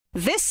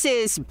This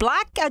is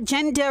Black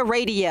Agenda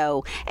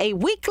Radio, a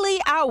weekly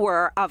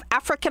hour of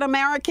African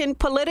American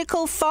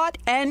political thought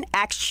and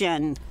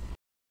action.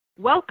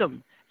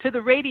 Welcome to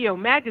the radio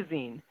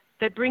magazine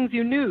that brings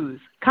you news,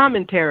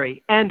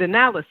 commentary, and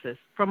analysis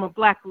from a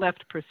Black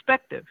left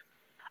perspective.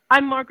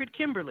 I'm Margaret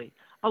Kimberly,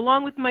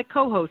 along with my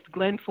co-host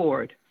Glenn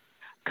Ford.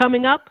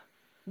 Coming up,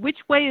 which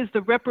way is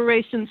the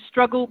reparations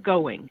struggle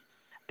going?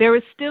 There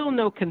is still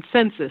no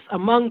consensus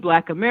among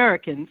Black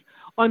Americans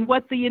on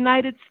what the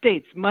United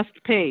States must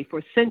pay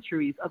for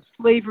centuries of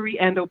slavery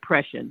and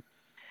oppression.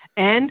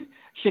 And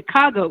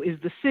Chicago is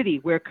the city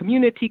where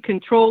community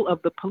control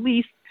of the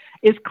police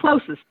is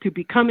closest to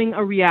becoming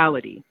a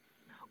reality.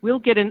 We'll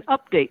get an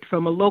update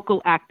from a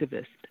local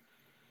activist.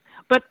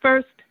 But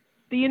first,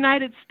 the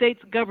United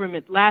States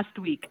government last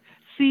week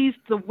seized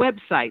the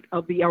website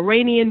of the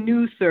Iranian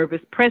news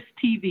service Press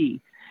TV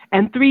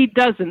and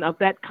 36 of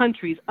that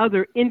country's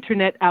other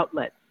internet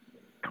outlets,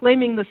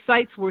 claiming the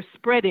sites were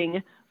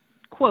spreading,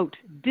 quote,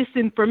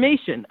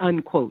 disinformation,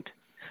 unquote.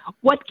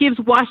 What gives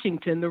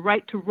Washington the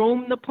right to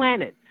roam the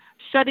planet,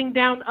 shutting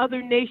down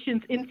other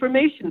nations'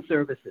 information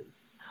services?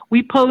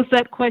 We pose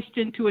that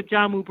question to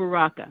Ajamu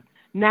Baraka,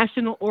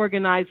 national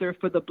organizer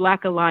for the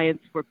Black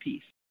Alliance for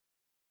Peace.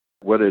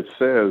 What it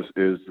says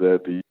is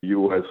that the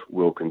U.S.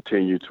 will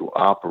continue to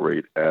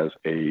operate as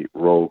a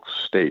rogue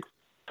state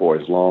for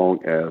as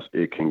long as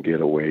it can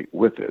get away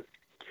with it.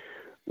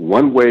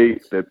 One way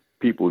that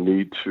people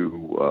need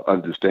to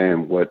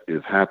understand what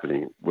is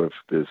happening with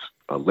this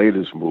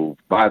latest move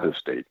by the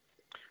state,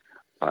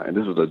 and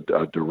this is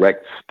a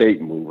direct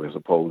state move as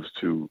opposed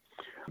to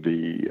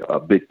the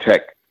big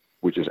tech,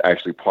 which is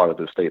actually part of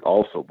the state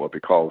also, but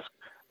because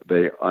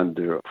they're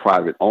under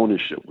private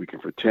ownership, we can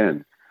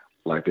pretend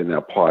like they're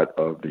not part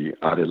of the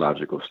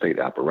ideological state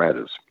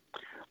apparatus.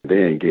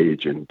 They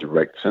engage in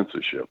direct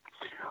censorship.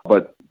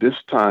 But this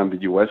time,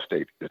 the U.S.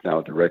 state is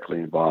now directly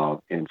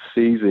involved in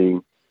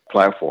seizing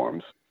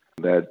platforms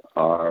that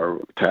are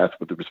tasked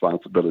with the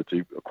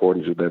responsibility,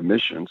 according to their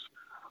missions,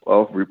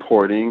 of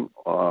reporting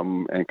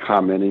and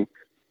commenting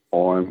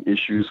on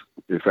issues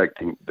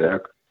affecting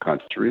their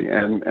country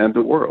and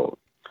the world.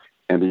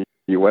 And the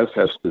U.S.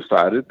 has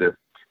decided that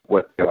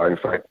what they are in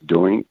fact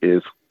doing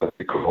is what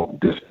they call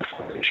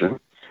disinformation,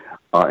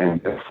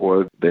 and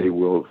therefore they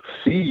will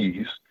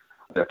seize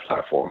their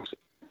platforms,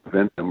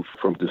 prevent them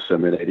from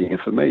disseminating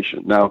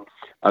information. Now,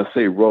 I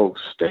say rogue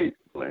state,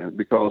 Glenn,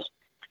 because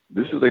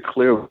this is a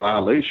clear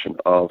violation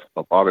of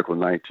Article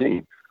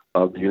 19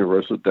 of the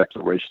Universal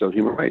Declaration of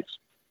Human Rights.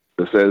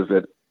 That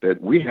says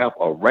that we have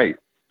a right,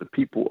 the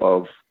people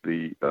of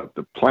the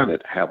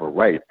planet have a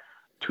right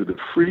to the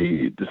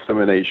free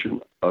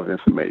dissemination of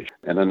information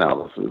and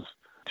analysis,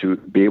 to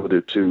be able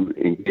to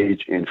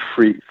engage in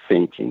free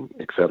thinking,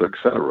 et cetera, et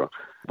cetera.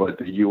 But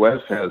the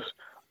U.S. has,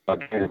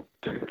 again,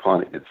 taken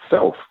upon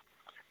itself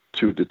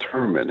to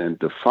determine and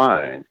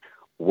define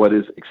what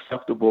is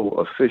acceptable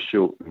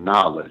official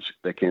knowledge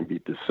that can be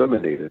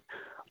disseminated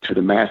to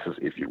the masses,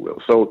 if you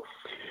will. So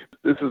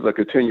this is a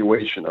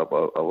continuation of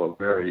a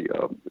very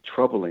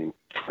troubling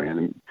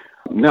trend.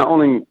 Not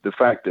only the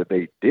fact that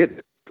they did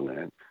it,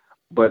 Glenn,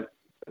 but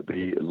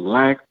the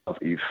lack of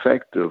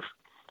effective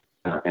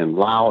and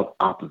loud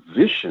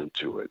opposition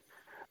to it,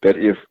 that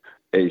if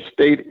a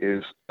state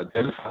is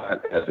identified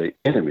as an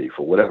enemy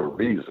for whatever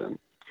reason,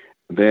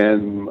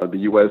 then the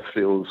U.S.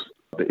 feels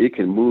that it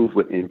can move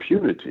with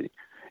impunity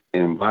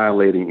in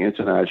violating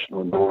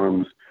international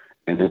norms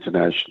and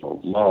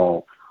international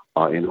law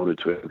in order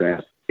to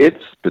advance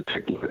its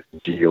particular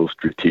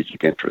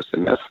geostrategic interests.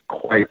 And that's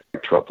quite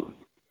troubling.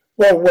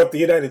 Well, what the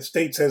United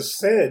States has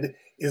said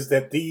is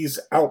that these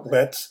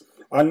outlets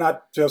are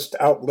not just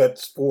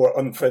outlets for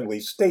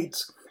unfriendly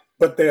states,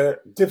 but they're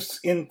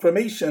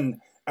disinformation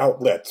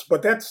outlets.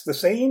 But that's the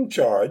same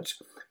charge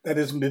that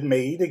has been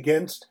made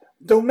against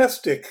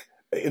domestic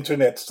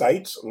internet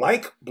sites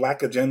like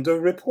Black Agenda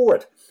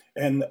Report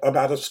and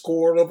about a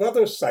score of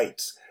other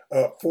sites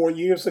 4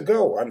 years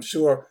ago. I'm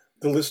sure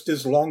the list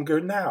is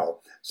longer now.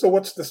 So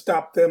what's to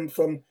stop them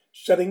from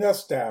shutting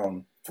us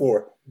down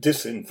for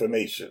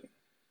disinformation?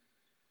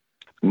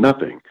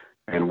 Nothing.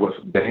 And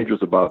what's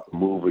dangerous about the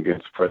move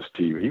against Press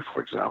TV,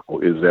 for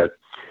example, is that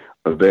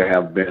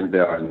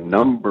there are a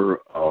number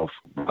of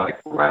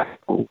Black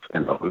radicals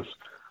and others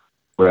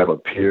who have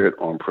appeared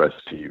on Press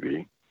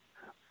TV,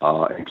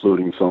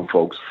 including some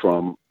folks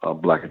from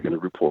Black Agenda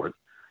Report.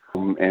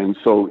 And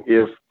so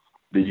if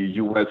the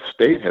U.S.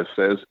 state has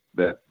says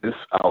that this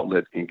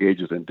outlet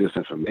engages in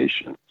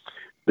disinformation,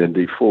 then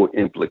the full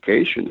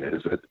implication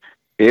is that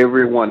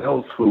everyone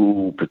else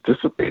who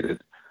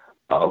participated,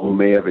 who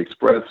may have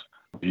expressed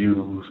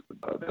views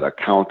that are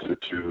counter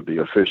to the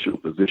official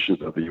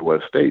positions of the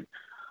U.S. state,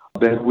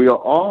 then we are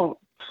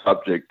all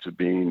subject to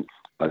being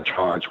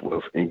charged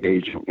with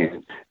engaging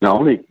in not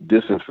only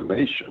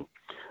disinformation,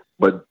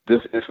 but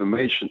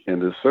disinformation in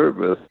the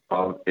service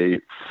of a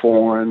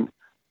foreign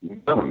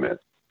government.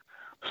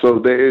 So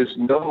there is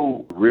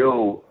no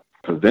real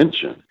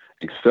prevention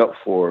except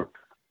for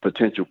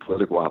potential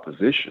political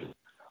opposition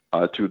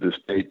to the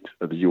state,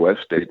 the U.S.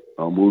 state,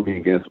 moving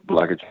against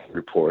Black Agenda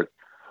Report,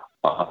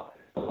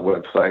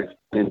 websites,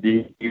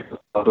 indeed even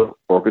other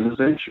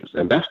organizations.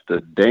 And that's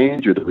the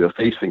danger that we're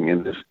facing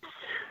in this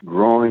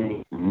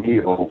growing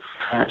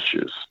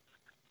neo-fascist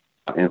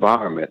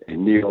environment, a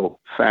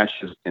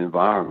neo-fascist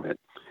environment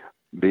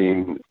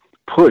being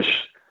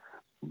pushed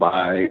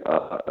by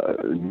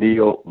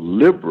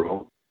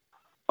neoliberal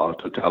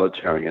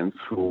totalitarians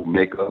who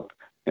make up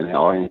and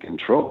are in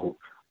control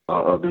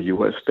of the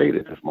U.S. state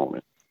at this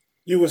moment.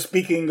 You were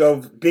speaking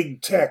of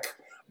big tech.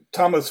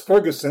 Thomas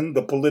Ferguson,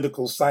 the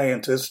political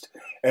scientist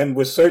and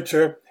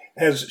researcher,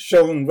 has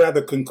shown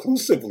rather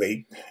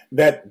conclusively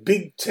that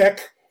big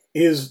tech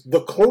is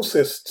the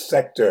closest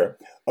sector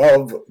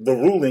of the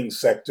ruling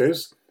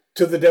sectors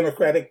to the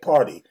Democratic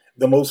Party,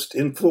 the most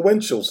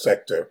influential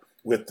sector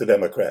with the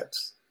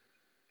Democrats.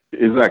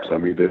 Exactly. I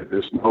mean,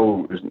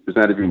 it's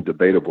not even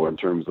debatable in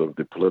terms of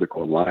the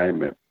political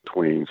alignment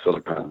between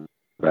Silicon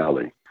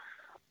Valley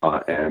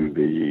and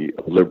the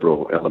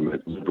liberal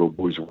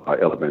bourgeois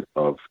element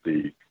of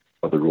the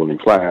ruling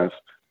class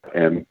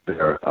and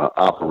their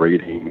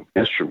operating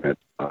instrument,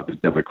 the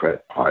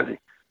Democrat Party.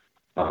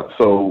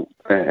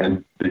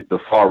 And the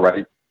far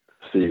right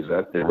sees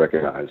that, they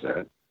recognize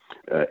that.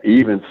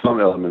 Even some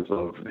elements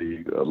of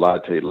the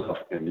latte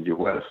left in the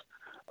U.S.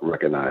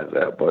 recognize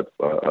that, but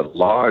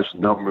large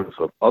numbers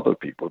of other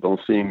people don't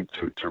seem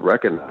to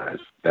recognize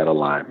that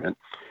alignment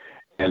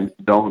and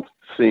don't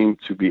seem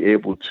to be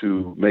able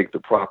to make the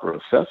proper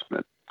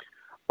assessment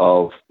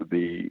of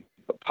the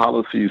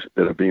policies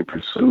that are being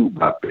pursued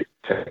by big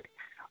tech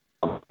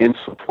in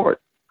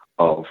support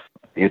of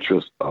the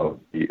interests of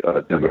the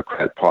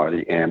Democrat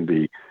Party and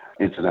the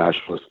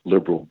internationalist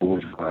liberal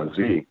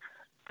bourgeoisie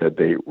that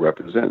they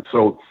represent.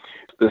 So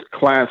this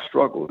class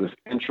struggle, this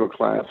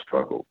intra-class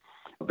struggle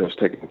that's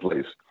taking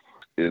place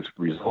is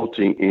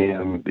resulting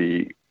in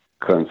the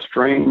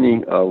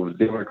constraining of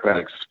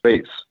democratic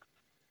space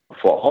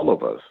for all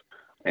of us.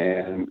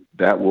 And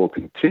that will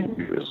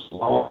continue as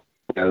long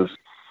as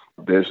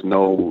there's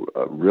no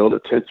real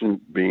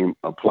attention being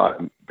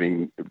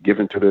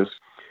given to this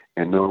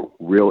and no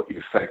real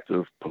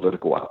effective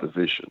political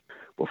opposition.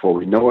 Before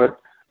we know it,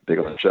 they're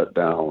going to shut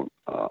down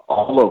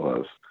all of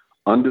us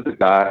under the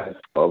guise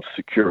of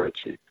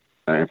security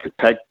and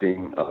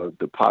protecting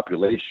the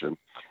population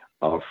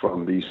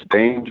from these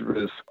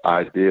dangerous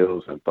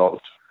ideas and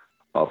thoughts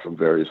from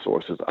various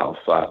sources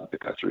outside of the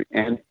country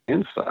and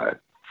inside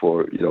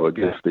for,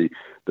 against the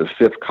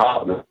fifth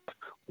column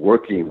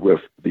working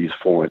with these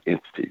foreign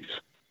entities.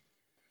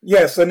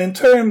 Yes, and in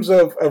terms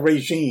of a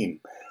regime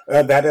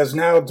that has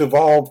now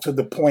devolved to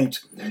the point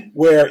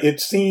where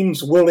it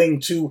seems willing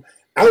to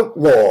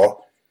outlaw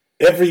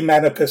every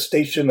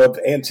manifestation of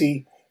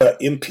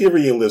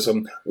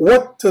anti-imperialism,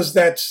 what does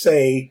that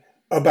say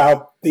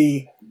about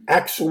the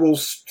actual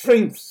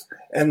strength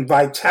and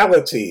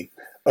vitality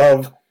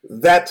of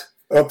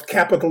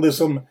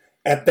capitalism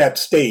at that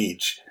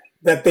stage,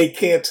 that they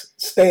can't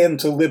stand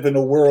to live in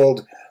a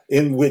world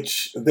in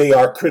which they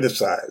are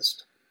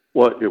criticized?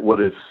 Well,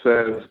 what it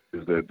says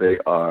is that they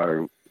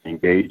are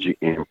engaging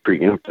in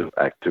preemptive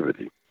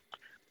activity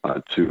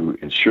to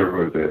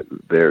ensure that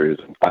there is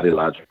an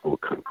ideological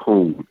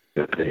cocoon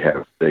that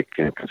they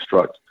can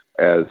construct,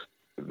 as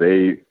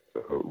they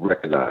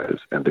recognize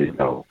and they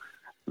know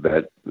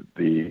that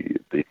the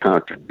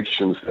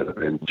contradictions that have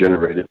been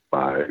generated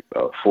by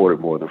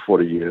more than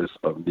 40 years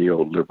of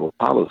neoliberal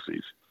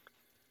policies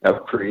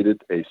have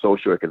created a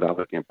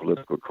socioeconomic and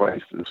political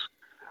crisis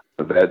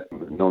that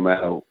no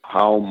matter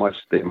how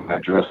much they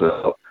might dress it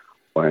up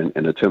or in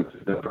an attempt to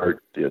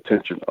divert the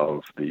attention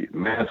of the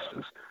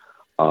masses,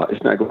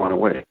 it's not going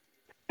away.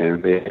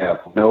 And they have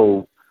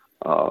no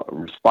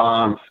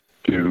response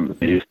to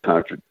these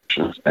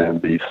contradictions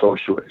and the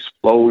social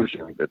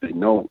explosion that they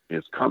know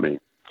is coming,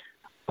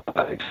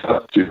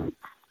 except to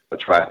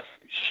try to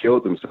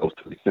shield themselves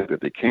to the extent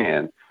that they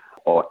can,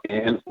 or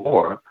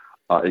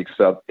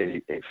accept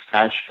a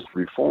fascist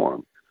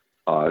reform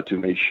to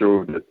make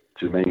sure that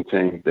to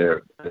maintain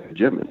their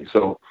hegemony.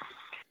 So,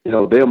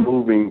 they're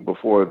moving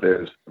before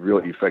there's real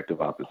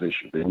effective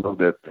opposition. They know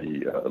that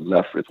the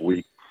left is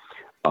weak,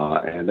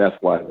 and that's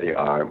why they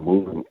are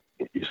moving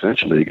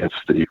essentially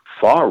against the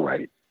far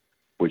right,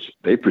 which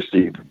they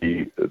perceive to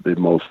be the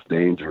most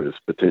dangerous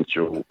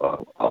potential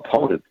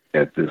opponent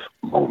at this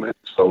moment.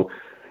 So,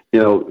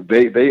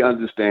 they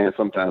understand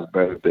sometimes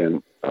better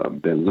than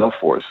left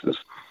forces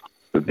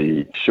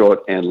the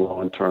short and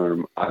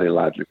long-term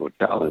ideological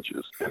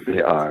challenges, and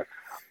they are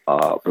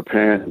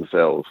preparing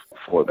themselves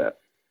for that.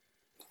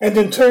 And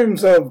in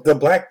terms of the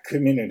Black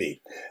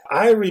community,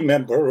 I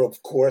remember,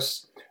 of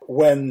course,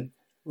 when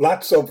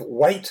lots of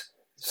white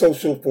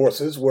social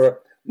forces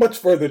were much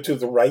further to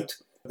the right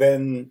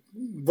than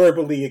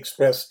verbally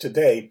expressed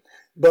today,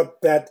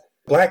 but that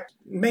Black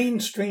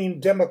mainstream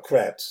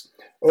Democrats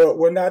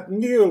were not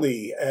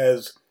nearly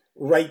as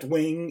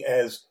right-wing,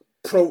 as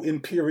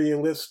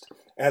pro-imperialist,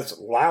 as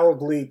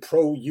loudly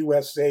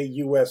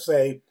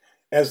pro-USA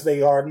as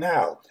they are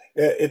now.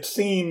 It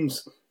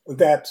seems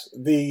that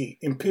the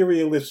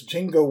imperialist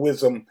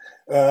jingoism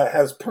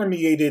has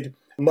permeated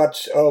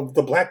much of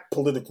the Black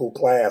political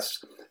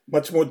class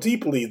much more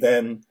deeply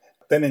than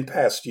in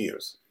past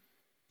years.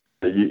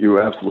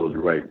 You're absolutely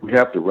right. We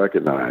have to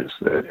recognize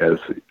that as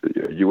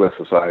U.S.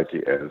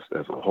 society as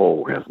a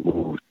whole has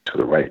moved to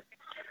the right,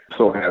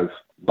 so has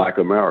Black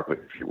America,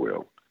 if you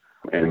will.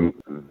 And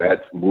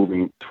that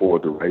moving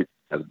toward the right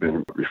has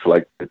been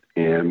reflected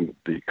in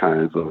the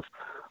kinds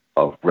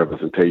of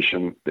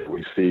representation that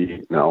we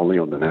see not only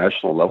on the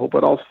national level,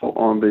 but also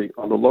on the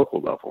local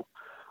level,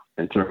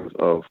 in terms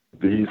of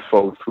these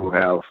folks who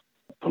have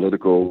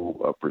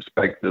political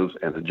perspectives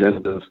and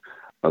agendas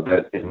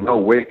that in no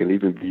way can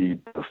even be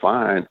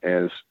defined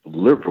as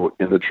liberal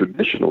in the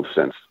traditional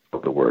sense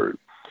of the word.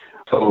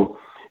 So,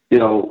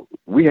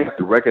 we have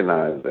to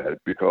recognize that,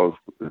 because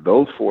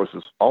those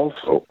forces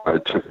also are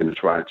attempting to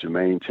try to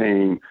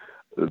maintain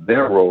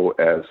their role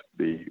as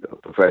the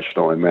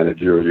professional and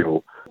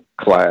managerial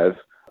class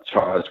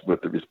charged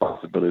with the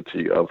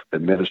responsibility of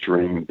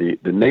administering the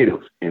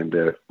natives in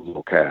their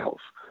locales.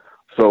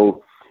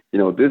 So,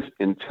 this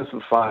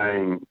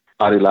intensifying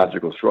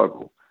ideological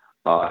struggle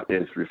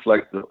is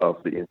reflective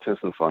of the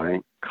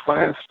intensifying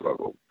class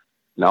struggle,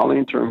 not only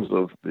in terms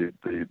of the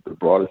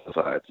broader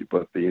society,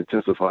 but the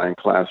intensifying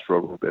class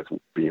struggle that's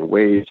being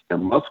waged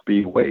and must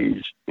be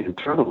waged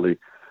internally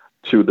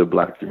to the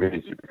Black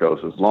community. Because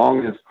as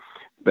long as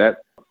that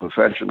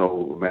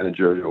professional,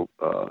 managerial,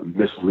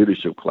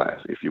 misleadership class,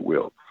 if you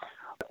will,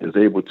 is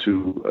able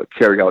to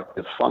carry out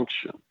its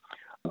function,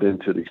 then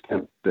to the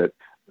extent that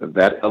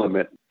that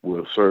element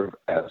will serve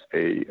as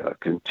a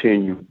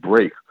continued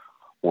break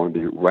on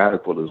the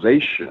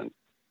radicalization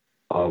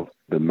of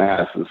the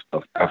masses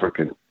of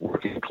African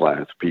working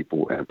class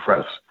people and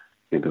press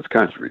in this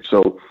country.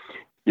 So,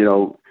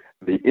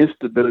 the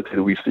instability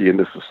that we see in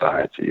this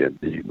society and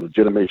the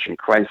legitimation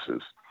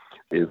crisis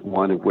is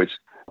one in which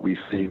we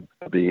see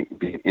being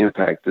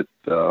impacted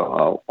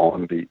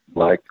on the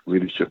Black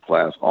leadership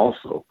class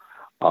also.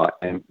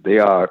 And they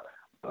have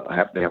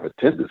a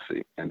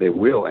tendency, and they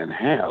will and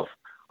have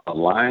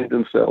aligned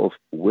themselves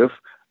with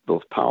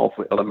those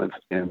powerful elements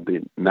in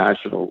the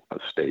national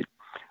state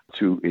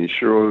to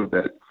ensure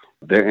that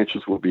their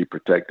interests will be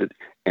protected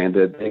and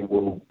that they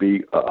will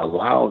be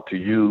allowed to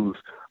use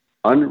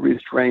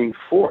unrestrained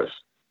force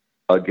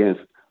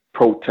against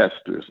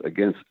protesters,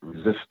 against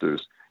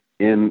resistors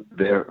in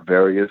their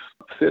various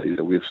cities.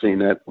 And we've seen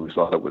that. We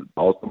saw that with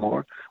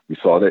Baltimore. We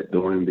saw that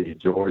during the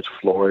George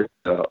Floyd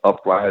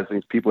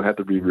uprisings. People had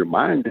to be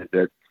reminded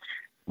that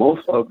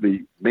most of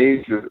the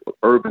major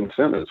urban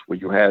centers where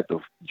you had the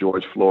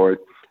George Floyd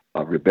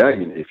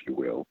rebellion, if you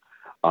will,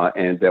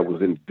 and that was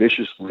then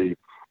viciously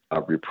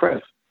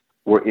repressed,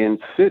 were in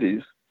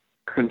cities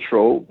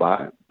controlled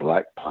by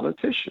Black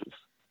politicians.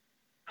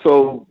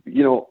 So,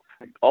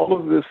 all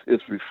of this is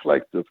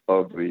reflective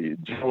of the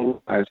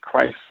generalized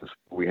crisis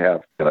we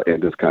have in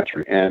this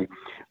country, and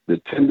the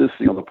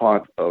tendency on the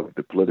part of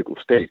the political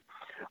state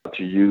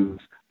to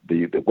use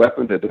the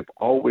weapon that they've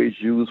always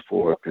used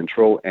for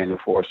control and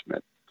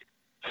enforcement,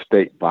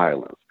 state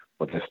violence.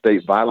 But the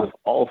state violence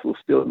also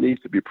still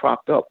needs to be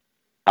propped up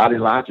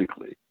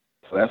ideologically.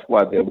 So that's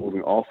why they're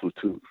moving also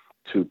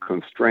to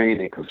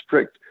constrain and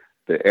constrict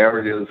the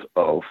areas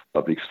of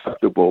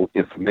acceptable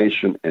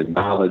information and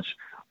knowledge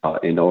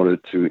in order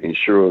to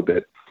ensure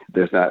that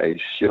there's not a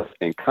shift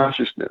in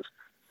consciousness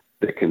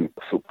that can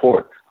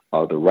support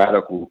the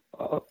radical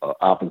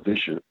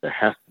opposition that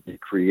has to be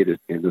created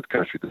in this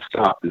country to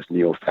stop this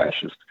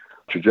neo-fascist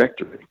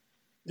trajectory.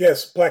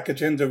 Yes, Black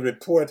Agenda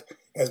Report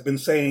has been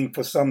saying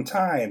for some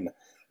time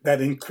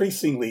that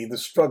increasingly the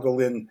struggle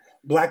in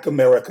Black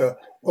America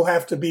will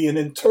have to be an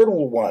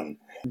internal one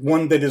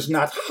that is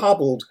not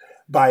hobbled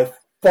by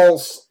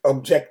false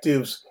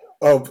objectives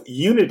of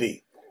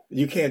unity.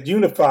 You can't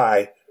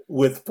unify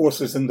with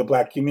forces in the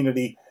Black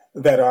community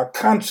that are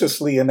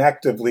consciously and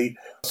actively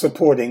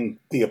supporting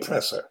the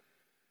oppressor.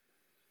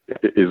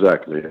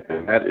 Exactly.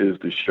 And that is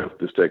the shift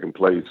that's taking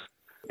place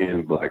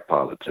in Black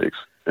politics,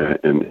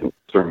 in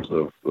terms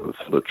of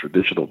the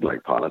traditional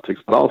Black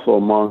politics, but also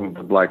among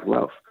the Black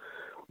left.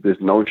 This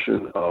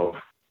notion of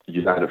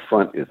united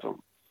frontism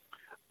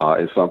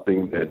is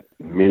something that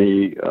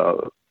many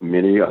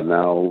are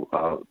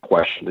now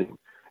questioning,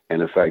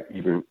 and in fact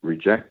even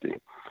rejecting.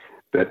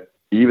 That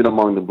even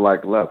among the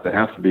Black left, there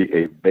has to be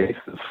a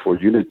basis for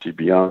unity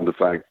beyond the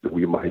fact that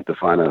we might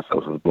define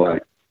ourselves as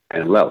Black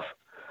and left.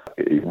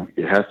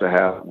 We have to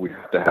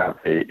have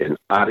an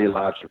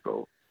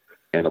ideological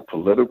and a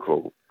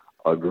political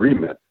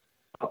agreement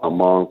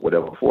among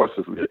whatever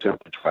forces we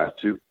attempt to try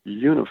to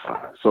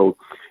unify. So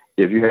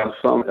if you have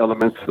some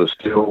elements that are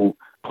still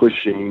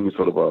pushing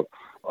sort of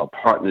a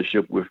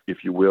partnership with,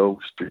 if you will,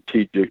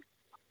 strategic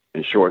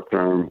and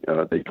short-term,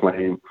 they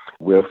claim,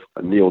 with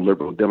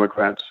neoliberal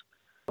Democrats,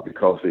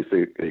 because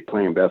they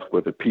claim that's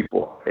where the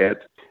people are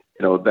at,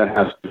 that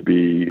has to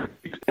be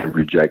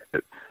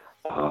rejected.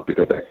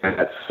 Because that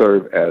cannot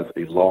serve as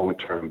a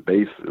long-term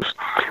basis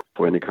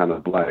for any kind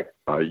of Black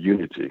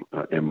unity,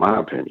 in my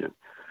opinion.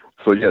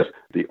 So yes,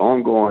 the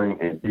ongoing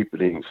and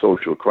deepening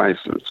social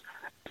crisis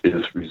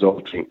is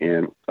resulting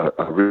in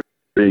a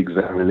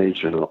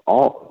re-examination of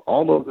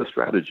all of the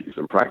strategies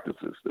and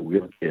practices that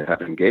we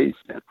have engaged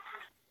in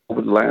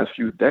over the last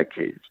few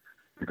decades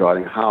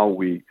regarding how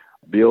we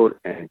build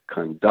and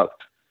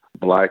conduct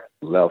Black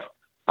left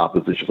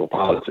oppositional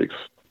politics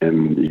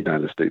in the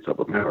United States of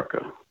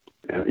America.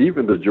 And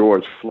even the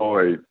George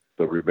Floyd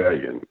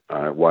rebellion,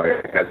 while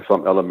it had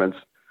some elements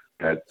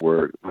that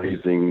were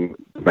raising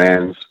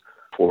demands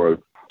for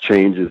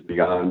changes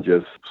beyond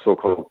just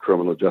so-called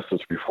criminal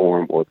justice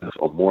reform or this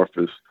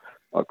amorphous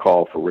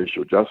call for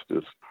racial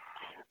justice,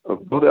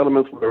 those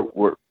elements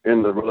were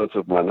in the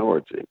relative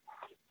minority.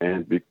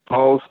 And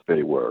because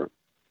they were,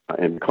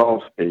 and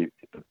because a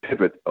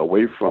pivot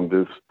away from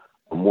this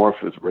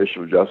amorphous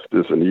racial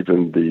justice and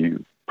even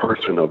the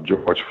person of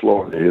George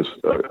Floyd and his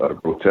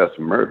grotesque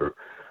murder,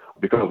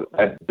 because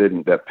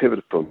that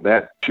pivoted from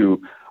that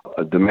to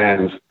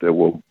demands that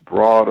were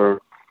broader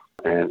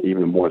and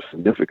even more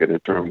significant in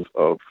terms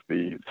of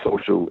the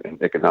social and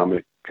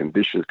economic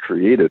conditions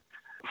created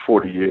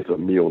 40 years of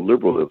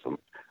neoliberalism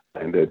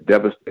and their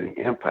devastating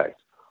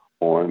impact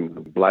on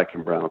the Black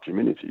and brown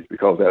communities.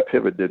 Because that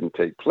pivot didn't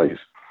take place,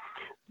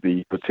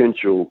 the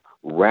potential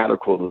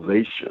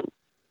radicalization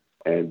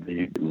and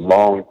the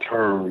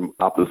long-term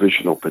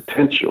oppositional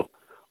potential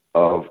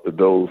of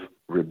those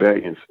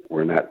rebellions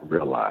were not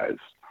realized.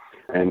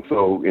 And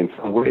so in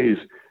some ways,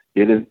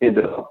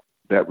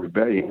 that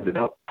rebellion ended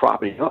up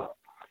propping up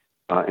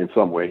in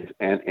some ways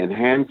and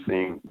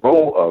enhancing the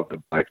role of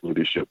the Black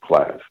leadership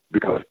class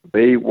because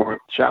they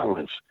weren't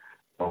challenged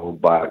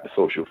by the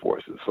social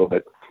forces. So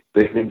that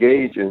they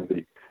engaged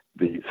in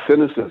the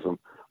cynicism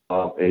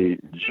of a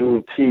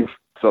Juneteenth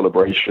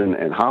celebration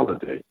and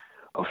holiday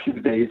a few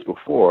days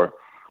before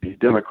the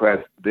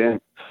Democrats then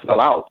sell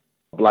out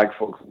Black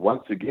folks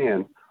once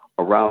again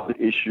around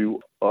the issue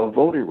of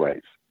voting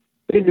rights.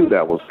 They knew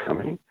that was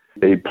coming.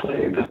 They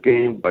played this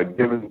game by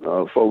giving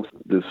folks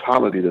this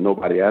holiday that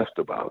nobody asked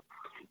about,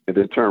 and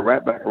then turned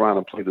right back around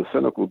and played the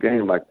cynical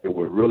game like they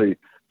were really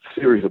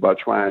serious about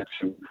trying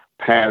to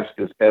pass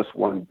this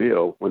S1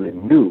 bill when they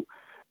knew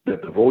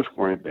that the votes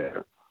weren't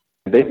there.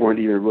 They weren't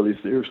even really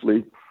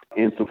seriously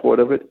in support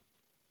of it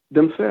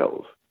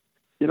themselves.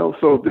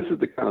 So this is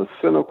the kind of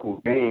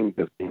cynical game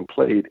that's being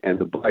played, and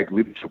the Black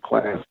leadership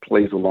class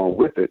plays along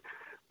with it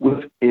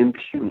with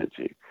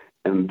impunity.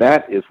 And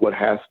that is what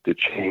has to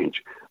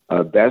change.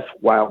 That's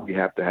why we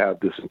have to have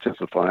this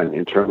intensifying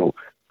internal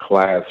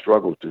class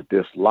struggle to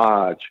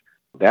dislodge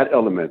that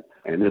element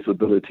and its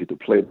ability to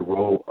play the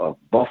role of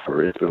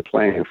buffer it's been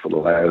playing for the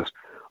last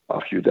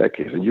few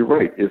decades. And you're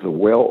right, it's a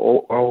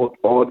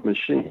well-oiled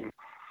machine,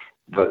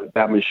 but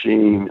that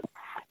machine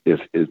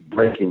is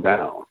breaking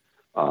down.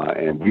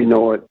 And we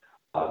know it,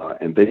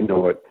 and they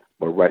know it,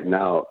 but right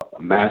now,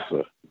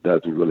 massa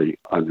doesn't really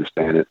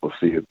understand it or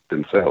see it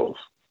themselves.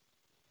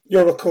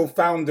 You're a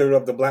co-founder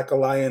of the Black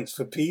Alliance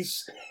for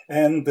Peace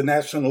and the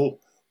national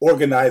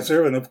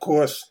organizer, and of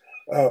course,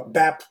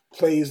 BAP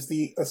plays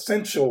the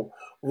essential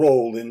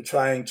role in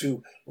trying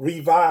to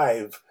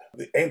revive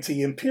the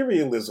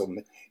anti-imperialism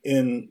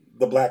in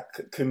the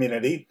Black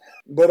community,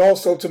 but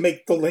also to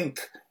make the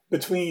link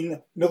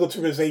between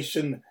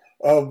militarization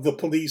of the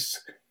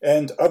police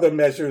and other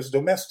measures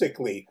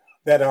domestically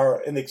that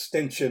are an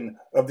extension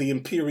of the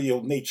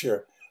imperial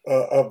nature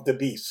of the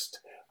beast.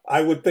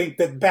 I would think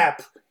that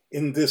BAP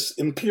in this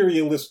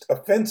imperialist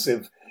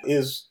offensive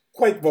is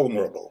quite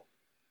vulnerable.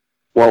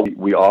 Well,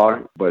 we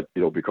are, but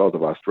because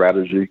of our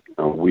strategy,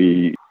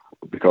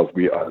 because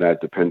we are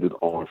not dependent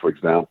on, for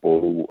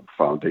example,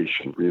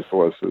 foundation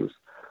resources,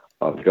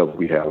 because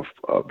we have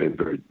been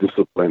very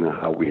disciplined in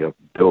how we have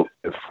built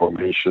this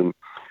formation,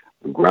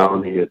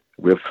 grounding it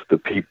with the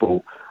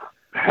people,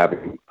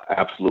 having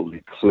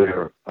absolutely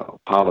clear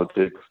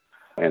politics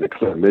and a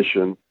clear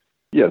mission.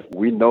 Yes,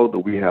 we know that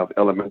we have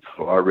elements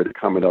who are already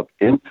coming up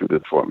into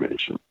this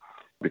formation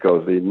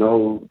because they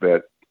know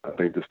that I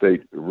think the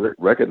state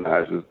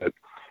recognizes that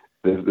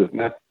there's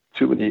not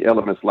too many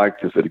elements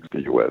like this in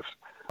the U.S.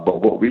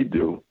 But what we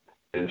do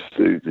is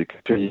to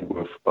continue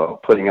with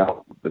putting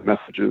out the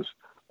messages,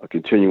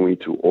 continuing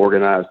to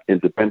organize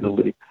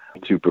independently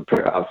to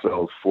prepare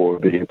ourselves for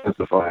the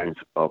intensifying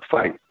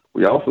fight.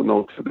 We also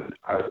know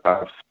that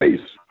our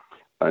space,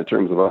 in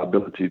terms of our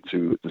ability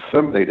to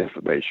disseminate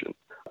information,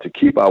 to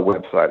keep our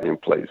website in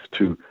place,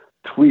 to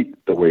tweet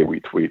the way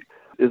we tweet,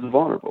 is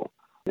vulnerable.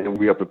 And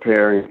we are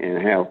preparing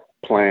and have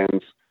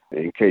plans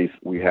in case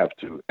we have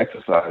to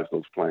exercise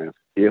those plans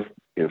if,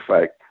 in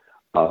fact,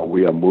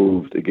 we are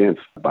moved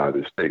against by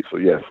the state. So,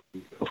 yes,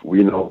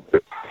 we know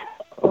that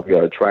we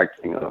are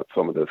attracting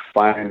some of the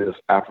finest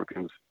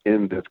Africans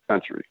in this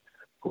country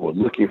who are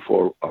looking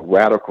for a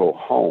radical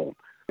home,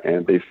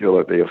 and they feel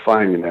that they are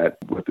finding that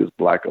with this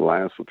Black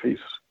Alliance for Peace.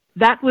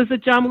 That was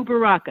Ajamu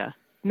Baraka,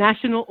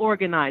 national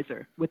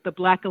organizer with the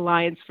Black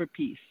Alliance for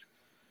Peace.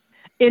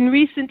 In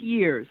recent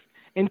years,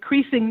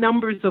 increasing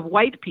numbers of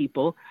white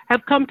people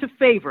have come to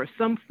favor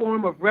some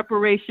form of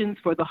reparations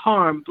for the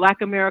harm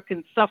Black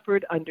Americans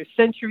suffered under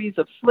centuries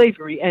of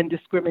slavery and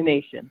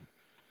discrimination.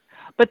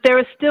 But there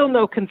is still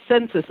no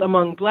consensus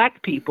among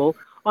Black people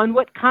on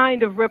what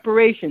kind of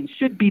reparations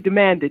should be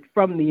demanded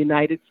from the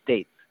United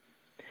States.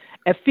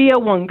 Efia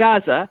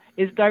Wangaza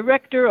is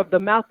director of the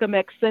Malcolm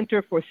X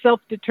Center for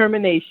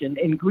Self-Determination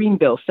in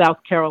Greenville, South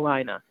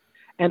Carolina,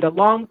 and a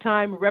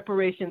longtime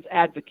reparations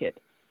advocate.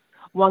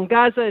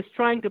 Wangaza is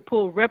trying to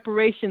pull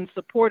reparations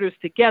supporters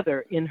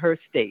together in her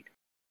state.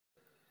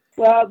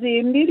 Well, the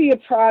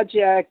immediate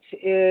project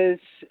is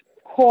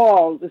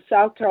called the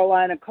South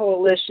Carolina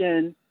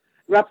Coalition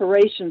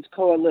Reparations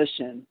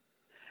Coalition.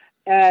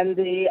 And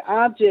the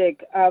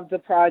object of the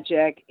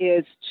project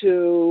is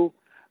to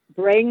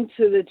bring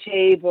to the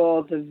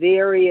table the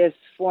various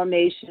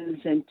formations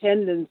and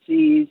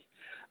tendencies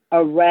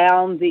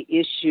around the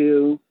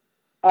issue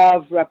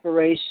of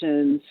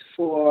reparations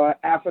for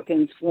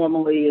Africans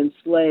formerly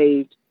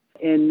enslaved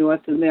in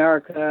North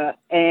America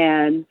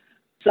and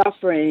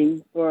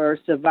suffering or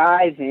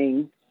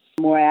surviving,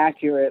 more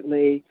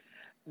accurately,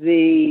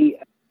 the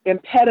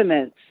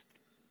impediments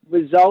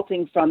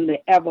resulting from the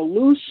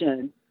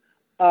evolution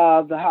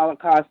of the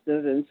Holocaust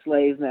of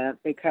enslavement,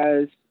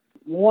 because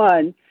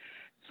one,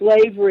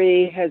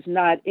 slavery has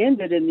not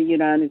ended in the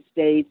United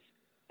States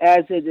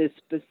as it is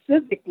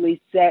specifically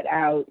set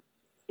out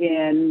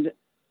in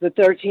the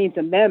 13th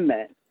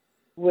Amendment,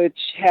 which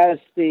has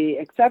the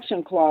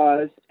exception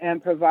clause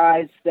and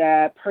provides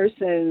that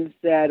persons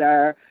that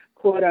are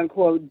quote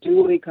unquote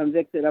duly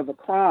convicted of a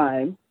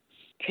crime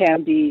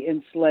can be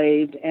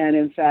enslaved and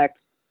in fact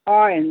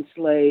are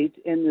enslaved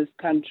in this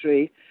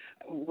country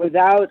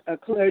without a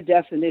clear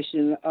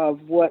definition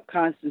of what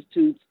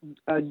constitutes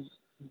a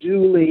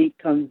duly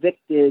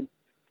convicted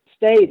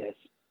status.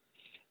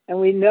 And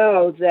we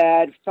know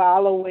that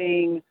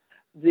following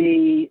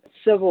the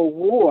Civil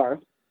War,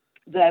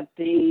 that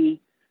the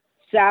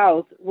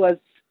South was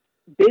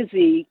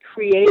busy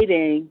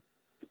creating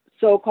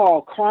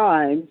so-called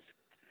crimes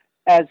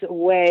as a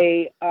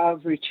way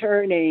of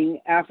returning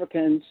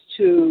Africans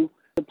to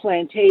the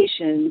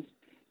plantations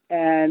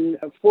and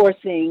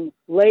forcing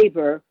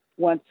labor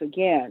once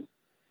again.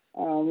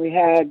 We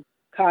had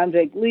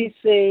convict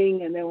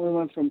leasing, and then we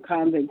went from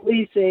convict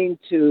leasing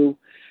to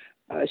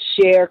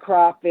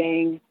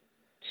sharecropping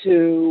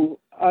to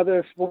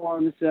other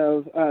forms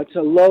of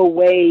to low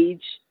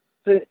wage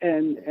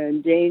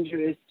and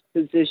dangerous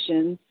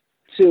positions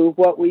to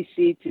what we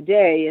see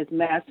today as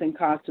mass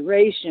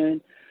incarceration,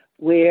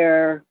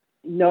 where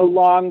no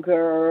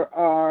longer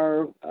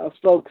are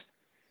folks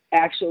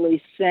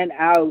actually sent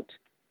out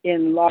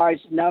in large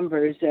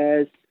numbers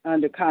as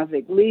under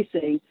convict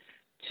leasing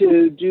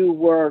to do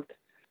work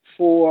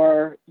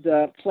for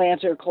the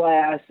planter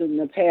class in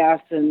the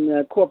past and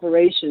the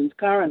corporations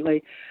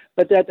currently,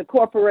 but that the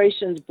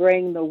corporations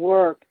bring the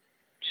work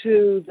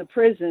to the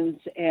prisons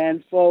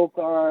and folk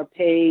are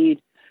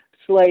paid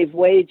slave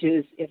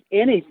wages, if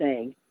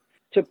anything,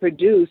 to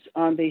produce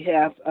on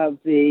behalf of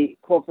the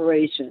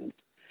corporations.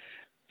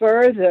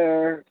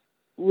 Further,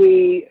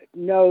 we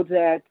know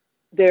that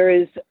there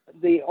is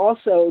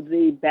also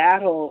the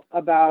battle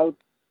about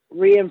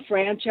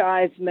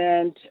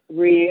reenfranchisement,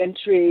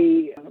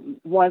 reentry,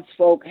 once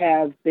folk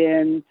have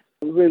been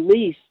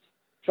released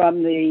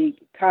from the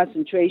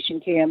concentration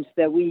camps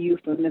that we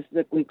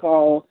euphemistically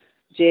call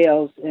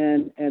jails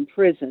and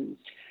prisons.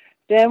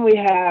 Then we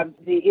have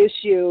the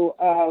issue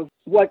of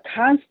what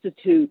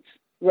constitutes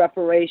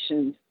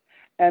reparations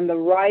and the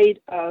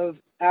right of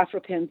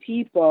African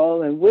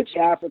people, and which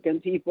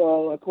African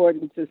people,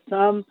 according to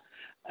some,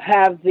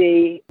 have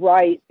the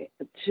right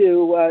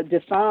to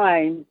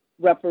define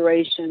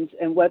reparations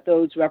and what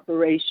those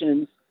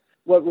reparations,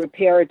 what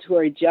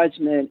reparatory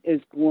judgment is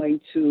going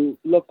to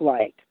look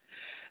like.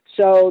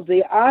 So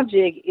the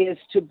object is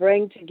to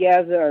bring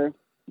together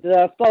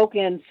the folk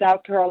in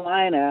South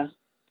Carolina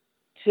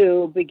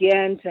to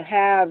begin to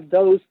have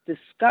those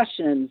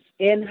discussions,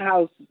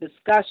 in-house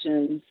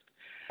discussions,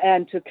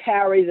 and to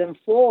carry them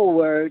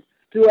forward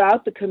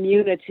throughout the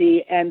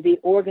community and the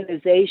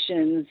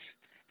organizations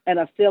and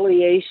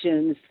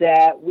affiliations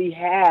that we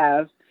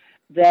have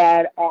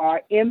that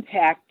are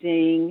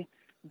impacting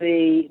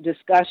the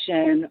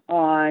discussion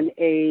on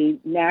a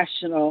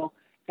national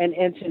and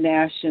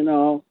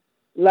international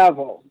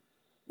level.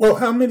 Well,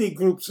 how many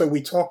groups are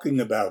we talking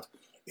about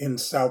in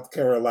South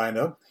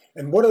Carolina?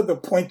 And what are the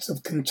points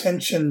of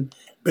contention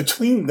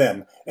between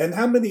them? And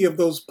how many of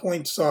those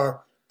points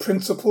are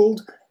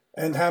principled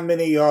and how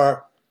many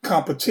are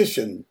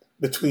competition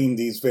between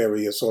these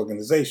various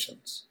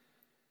organizations?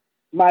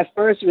 My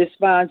first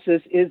response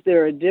is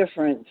there a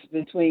difference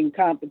between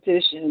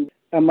competition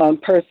among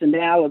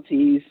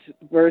personalities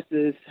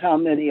versus how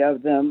many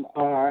of them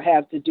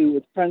have to do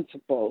with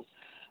principles?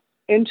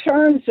 In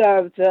terms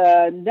of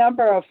the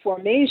number of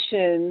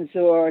formations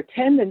or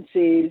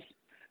tendencies,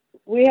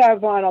 we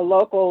have on a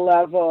local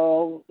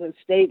level, the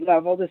state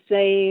level, the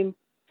same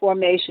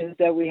formations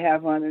that we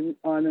have on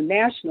a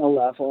national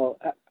level.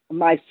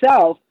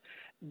 Myself,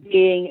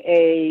 being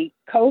a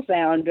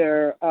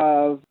co-founder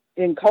of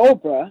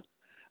NCOBRA,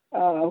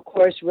 of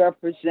course,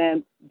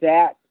 represent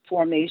that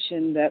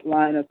formation, that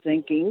line of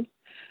thinking,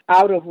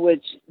 out of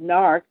which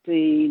NARC,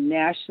 the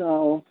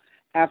National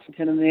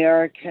African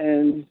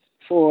Americans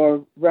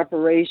for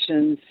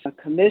Reparations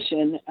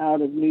Commission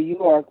out of New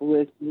York,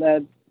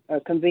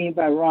 convened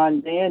by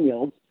Ron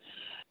Daniels.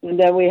 And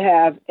then we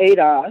have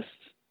ADOS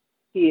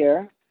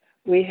here.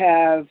 We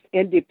have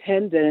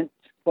independent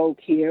folk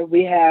here.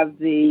 We have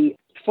the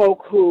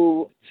folk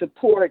who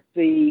support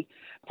the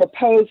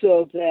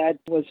proposal that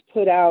was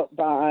put out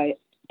by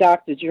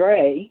Dr.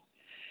 Dre.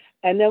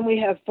 And then we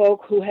have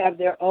folk who have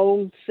their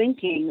own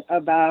thinking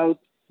about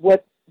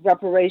what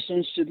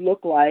reparations should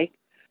look like,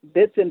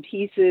 bits and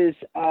pieces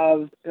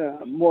of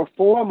more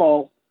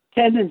formal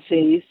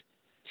tendencies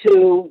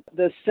to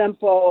the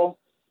simple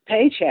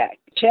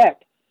check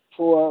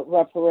for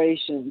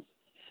reparations.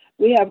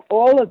 We have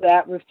all of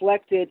that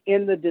reflected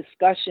in the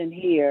discussion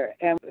here,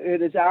 and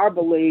it is our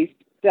belief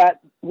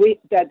that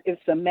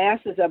it's the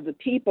masses of the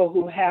people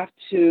who have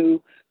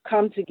to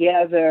come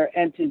together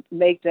and to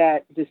make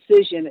that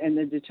decision and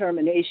the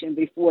determination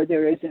before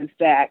there is, in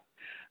fact,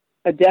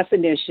 a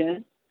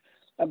definition,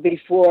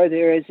 before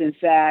there is, in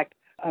fact,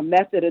 a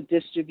method of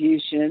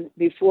distribution,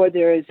 before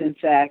there is, in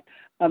fact,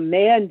 a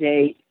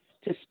mandate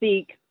to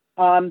speak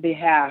on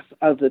behalf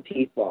of the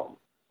people.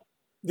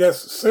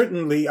 Yes,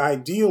 certainly,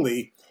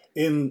 ideally,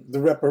 in the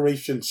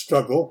reparation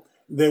struggle,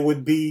 there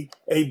would be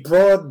a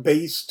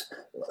broad-based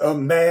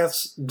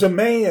mass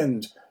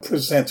demand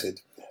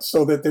presented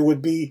so that there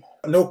would be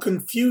no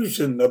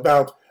confusion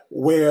about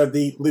where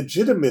the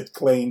legitimate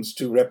claims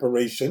to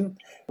reparation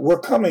were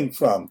coming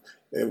from.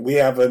 We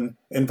have an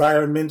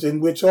environment in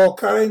which all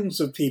kinds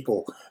of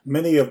people,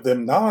 many of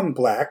them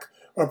non-Black,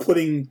 are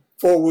putting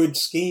forward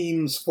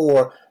schemes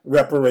for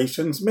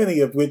reparations, many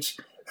of which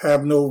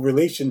have no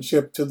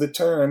relationship to the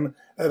term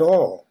at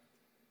all.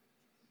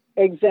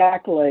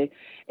 Exactly.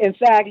 In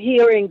fact,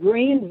 here in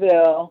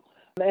Greenville,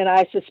 and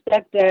I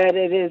suspect that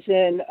it is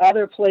in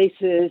other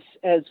places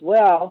as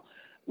well,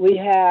 we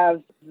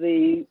have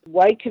the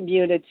white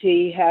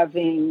community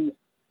having,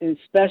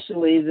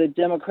 especially the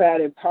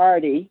Democratic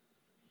Party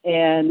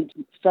and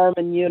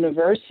Furman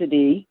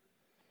University,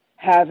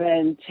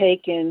 having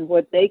taken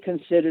what they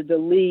consider the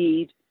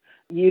lead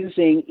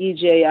using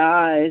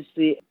EJI's,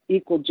 the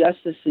Equal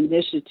Justice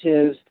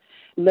Initiative's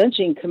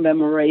lynching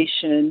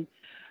commemoration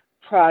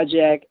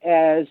project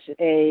as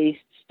a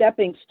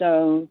stepping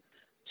stone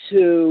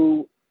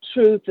to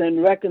truth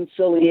and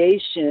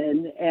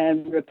reconciliation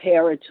and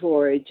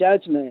reparatory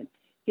judgment.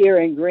 Here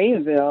in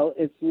Greenville,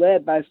 it's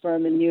led by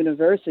Furman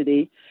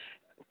University,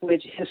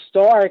 which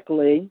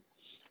historically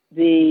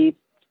the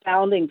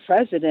founding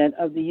president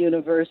of the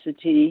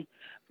university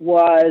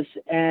was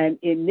an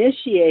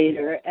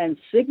initiator and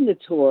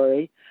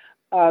signatory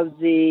of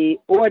the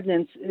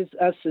ordinances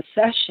of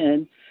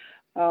secession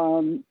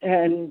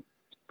and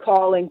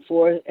calling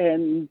for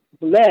and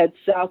led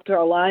South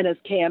Carolina's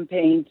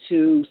campaign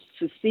to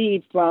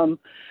secede from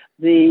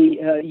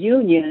the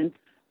Union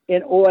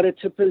in order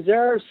to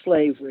preserve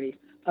slavery.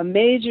 A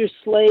major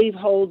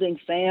slave-holding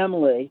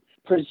family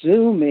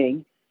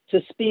presuming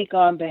to speak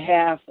on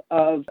behalf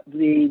of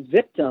the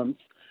victims,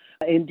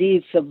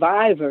 indeed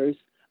survivors,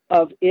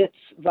 of its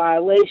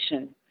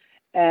violation.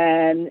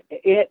 And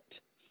it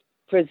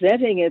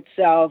presenting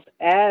itself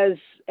as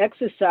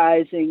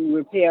exercising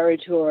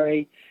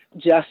reparatory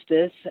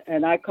justice,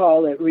 and I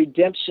call it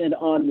redemption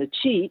on the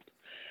cheap,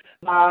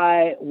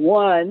 by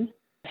one,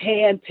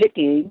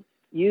 hand-picking,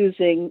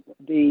 using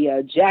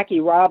the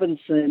Jackie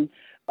Robinson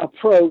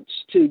approach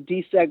to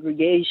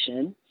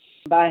desegregation,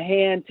 by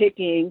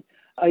hand-picking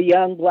a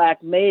young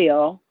Black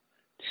male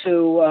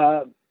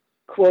to,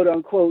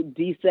 quote-unquote,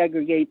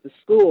 desegregate the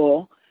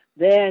school,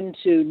 then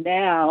to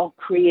now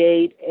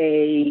create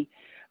a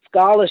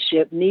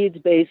scholarship,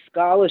 needs-based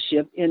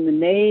scholarship in the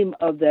name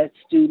of that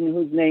student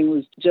whose name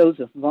was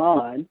Joseph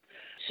Vaughn,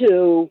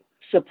 to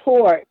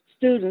support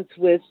students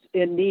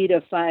in need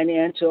of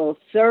financial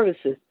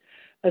services,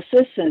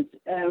 assistance.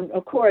 And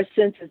of course,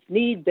 since it's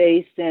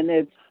need-based and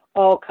it's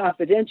all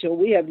confidential,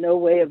 we have no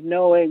way of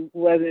knowing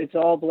whether it's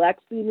all Black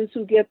students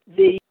who get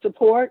the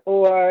support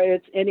or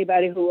it's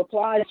anybody who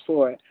applies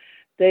for it.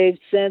 They've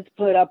since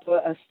put up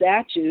a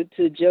statue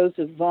to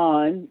Joseph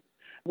Vaughn,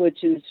 which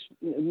has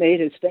made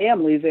his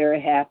family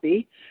very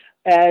happy,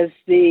 as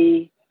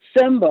the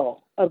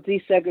symbol of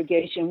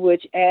desegregation,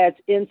 which adds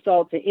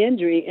insult to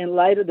injury in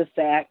light of the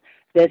fact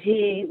that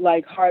he,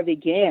 like Harvey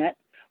Gantt,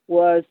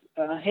 was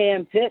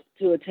handpicked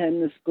to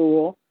attend the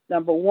school,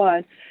 number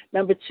one.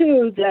 Number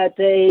two, that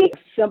they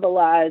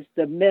symbolize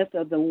the myth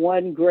of the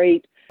one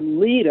great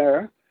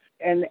leader,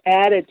 and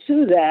added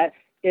to that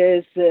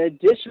is the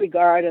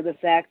disregard of the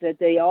fact that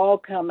they all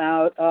come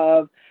out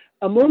of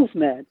a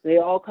movement. They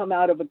all come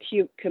out of a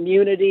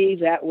community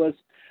that was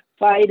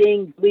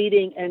fighting,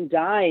 bleeding, and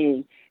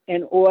dying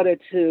in order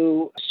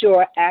to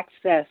assure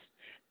access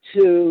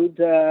to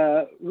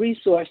the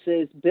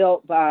resources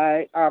built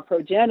by our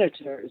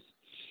progenitors.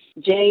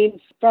 James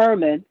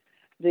Furman,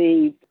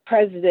 the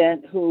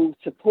president who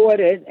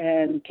supported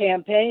and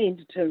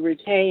campaigned to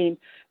retain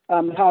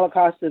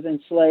Holocaust of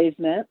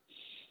enslavement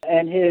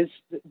and his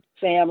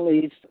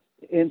family's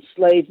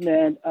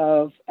enslavement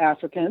of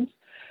Africans,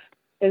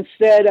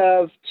 instead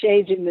of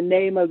changing the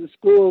name of the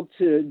school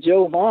to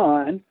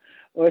Jovan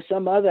or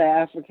some other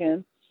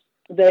African,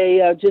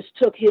 they just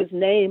took his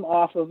name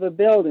off of a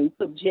building,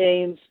 took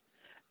James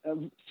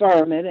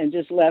Furman and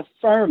just left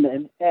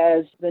Furman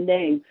as the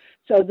name.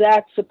 So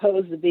that's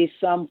supposed to be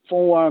some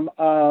form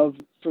of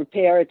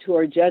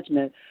preparatory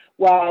judgment.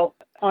 While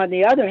on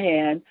the other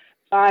hand,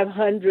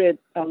 500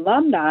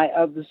 alumni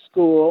of the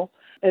school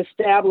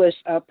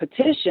established a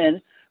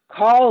petition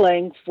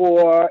calling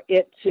for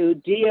it to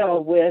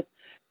deal with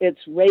its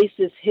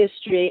racist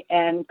history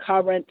and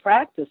current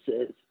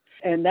practices.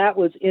 And that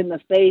was in the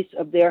face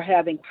of their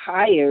having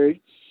hired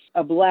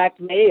a black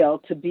male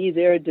to be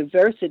their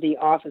diversity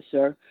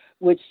officer,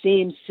 which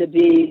seems to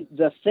be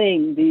the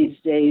thing these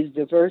days,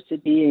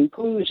 diversity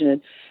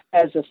inclusion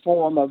as a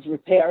form of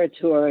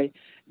reparatory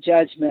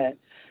judgment.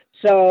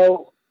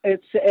 So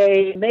it's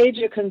a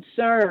major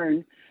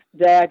concern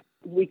that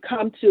we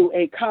come to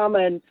a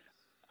common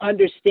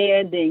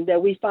understanding,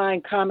 that we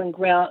find common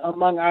ground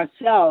among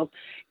ourselves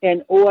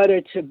in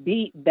order to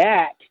beat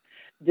back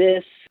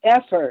this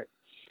effort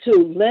to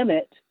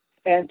limit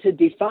and to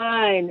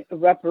define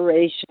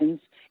reparations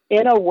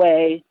in a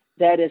way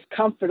that is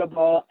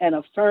comfortable and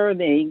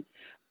affirming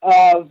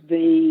of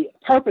the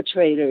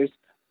perpetrators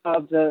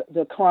of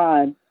the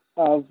crime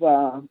of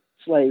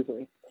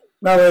slavery.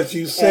 Now, as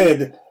you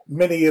said,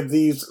 many of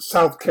these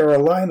South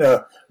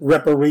Carolina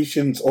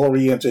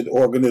reparations-oriented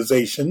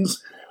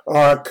organizations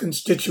are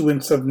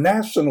constituents of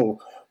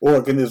national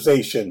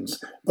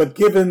organizations. But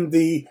given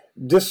the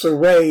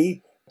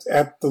disarray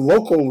at the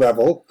local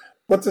level,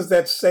 what does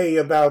that say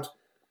about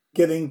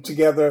getting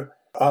together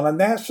on a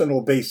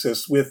national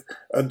basis with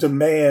a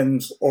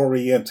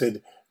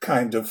demands-oriented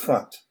kind of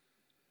front?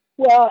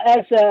 Well,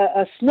 as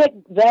a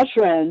SNCC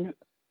veteran,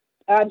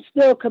 I'm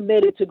still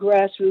committed to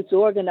grassroots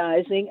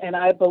organizing, and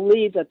I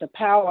believe that the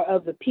power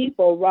of the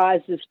people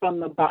rises from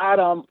the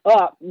bottom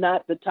up,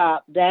 not the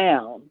top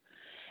down.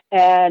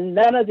 And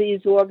none of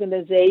these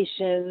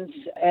organizations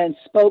and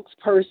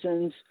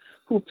spokespersons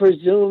who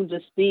presume to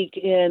speak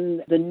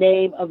in the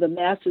name of the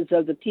masses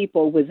of the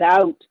people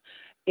without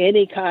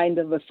any kind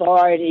of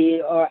authority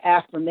or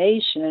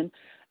affirmation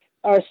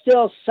are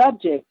still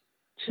subject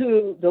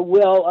to the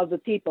will of the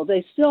people.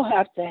 They still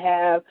have to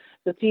have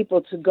the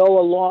people to go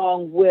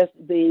along with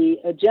the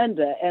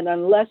agenda. And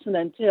unless and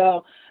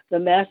until the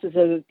masses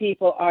of the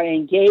people are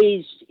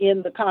engaged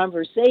in the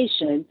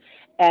conversation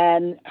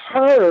and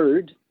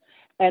heard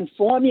and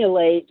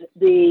formulate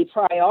the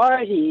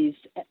priorities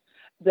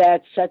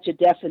that such a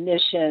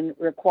definition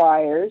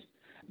requires,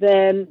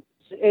 then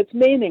it's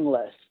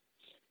meaningless.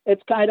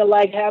 It's kind of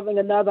like having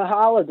another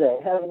holiday,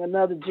 having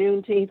another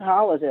Juneteenth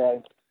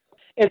holiday.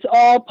 It's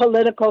all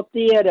political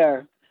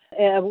theater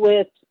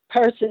with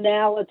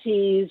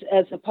personalities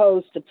as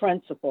opposed to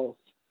principles.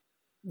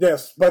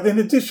 Yes, but in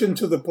addition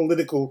to the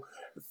political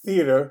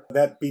theater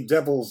that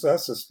bedevils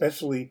us,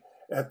 especially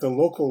at the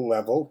local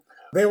level,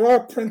 there are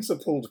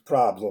principled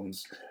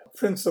problems,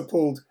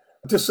 principled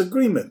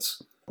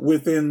disagreements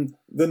within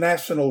the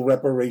national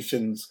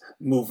reparations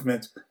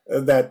movement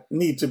that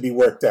need to be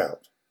worked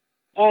out.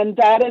 And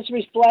that is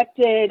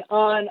reflected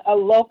on a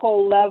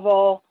local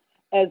level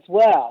as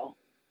well.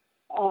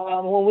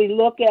 When we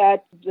look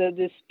at the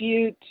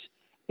dispute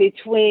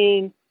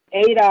between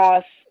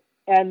ADOS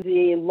and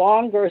the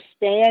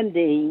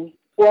longer-standing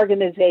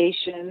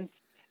organizations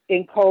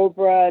in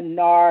COBRA,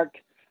 NARC,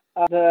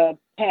 the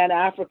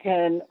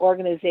Pan-African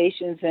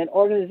organizations, and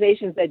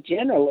organizations that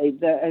generally,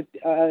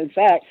 in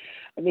fact,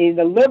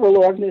 the liberal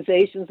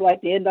organizations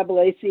like the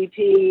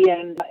NAACP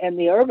and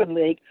the Urban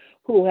League,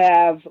 who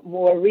have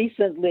more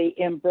recently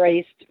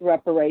embraced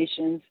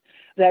reparations,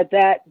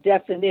 that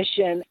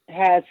definition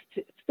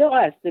still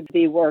has to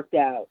be worked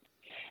out.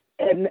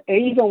 And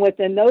even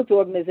within those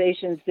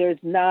organizations, there's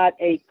not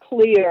a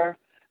clear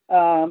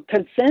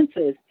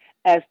consensus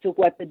as to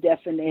what the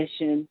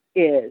definition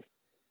is.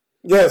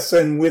 Yes,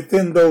 and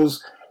within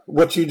those,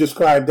 what you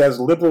described as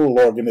liberal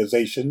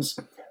organizations,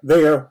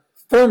 they are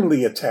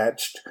firmly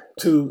attached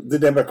to the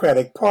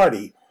Democratic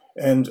Party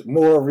and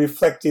more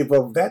reflective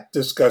of that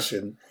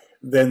discussion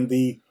than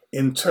the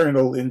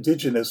internal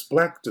indigenous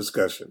black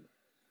discussion.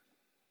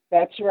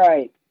 That's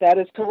right. That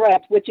is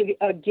correct, which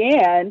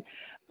again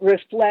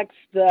reflects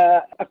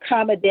the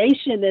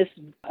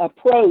accommodationist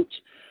approach,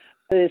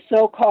 the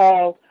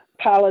so-called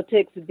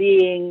politics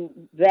being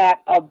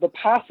that of the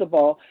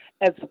possible,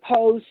 as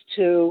opposed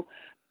to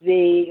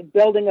the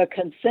building a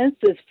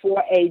consensus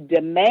for a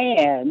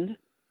demand,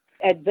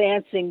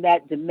 advancing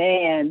that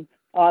demand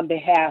on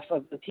behalf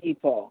of the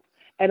people.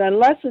 And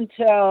unless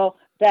until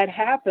that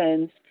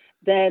happens,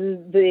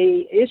 then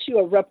the issue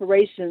of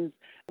reparations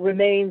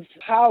remains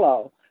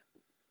hollow.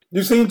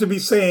 You seem to be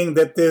saying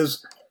that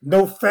there's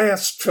no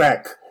fast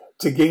track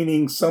to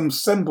gaining some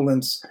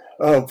semblance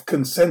of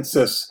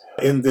consensus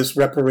in this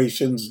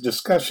reparations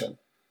discussion.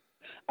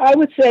 I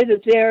would say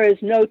that there is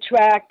no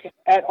track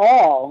at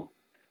all.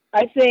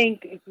 I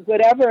think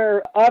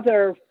whatever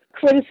other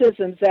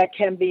criticisms that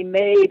can be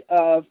made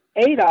of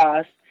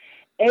ADOS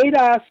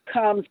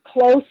comes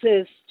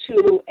closest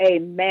to a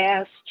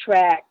mass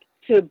track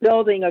to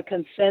building a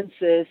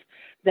consensus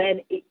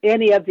than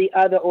any of the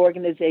other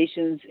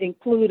organizations,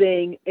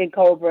 including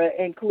NCOBRA,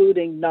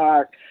 including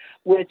NARC,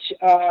 which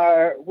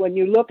are, when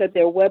you look at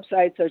their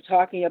websites, are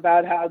talking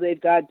about how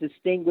they've got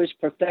distinguished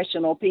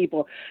professional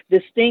people.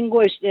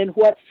 Distinguished in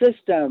what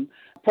system?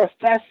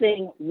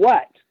 Professing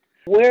what?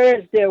 Where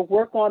is their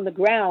work on the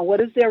ground?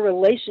 What is their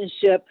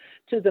relationship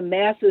to the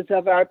masses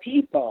of our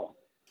people?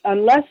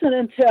 Unless and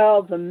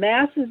until the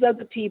masses of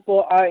the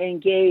people are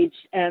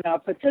engaged and are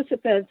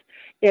participants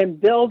in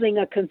building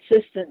a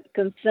consistent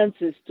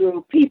consensus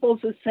through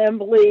people's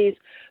assemblies,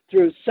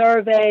 through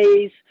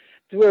surveys,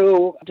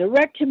 through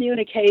direct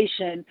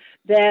communication,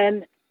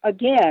 then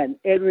again,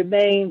 it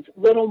remains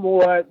little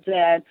more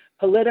than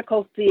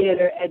political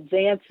theater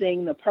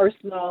advancing the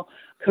personal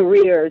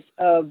careers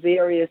of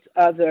various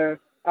other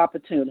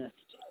opportunists.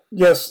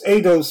 Yes,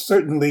 ADOS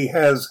certainly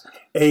has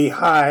a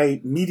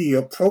high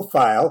media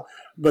profile,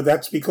 but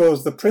that's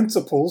because the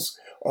principals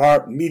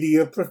are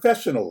media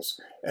professionals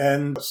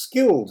and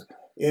skilled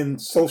in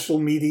social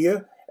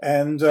media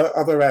and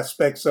other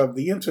aspects of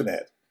the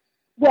internet.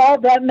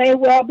 Well, that may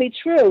well be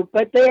true,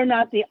 but they're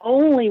not the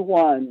only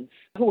ones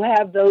who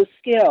have those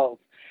skills.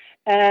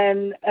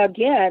 And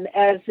again,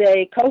 as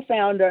a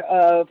co-founder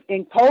of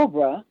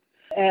NCOBRA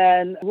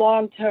and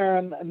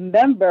long-term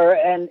member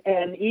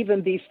and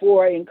even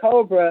before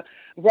NCOBRA,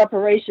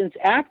 reparations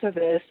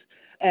activist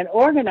and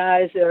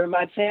organizer,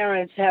 my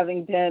parents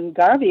having been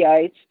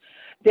Garveyites,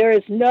 there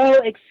is no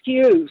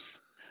excuse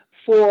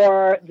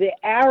for the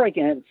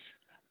arrogance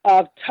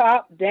of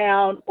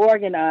top-down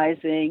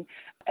organizing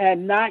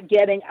and not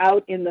getting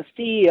out in the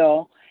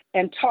field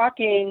and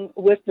talking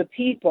with the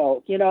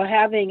people,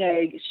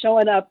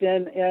 showing up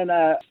in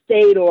a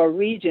state or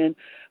region,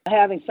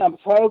 having some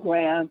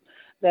program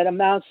that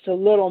amounts to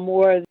little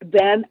more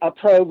than a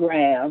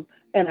program,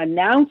 an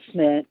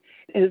announcement,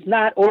 is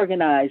not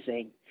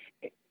organizing.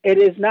 It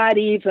is not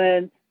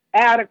even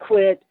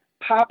adequate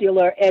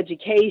popular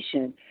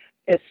education,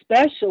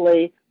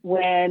 especially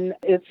when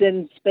it's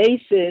in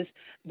spaces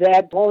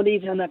that won't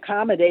even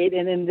accommodate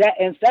and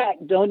in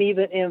fact don't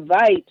even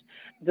invite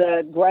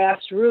the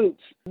grassroots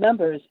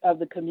members of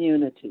the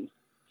community.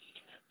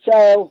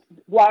 So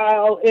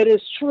while it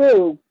is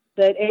true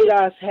that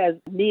ADOS has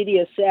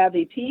media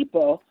savvy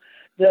people,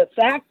 the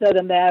fact of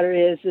the matter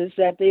is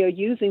that they are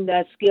using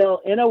that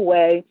skill in a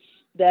way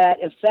that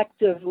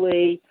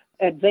effectively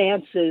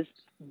advances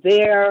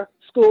their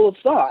school of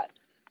thought.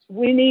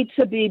 We need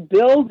to be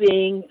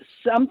building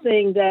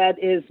something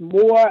that is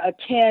more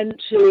akin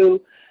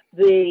to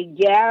the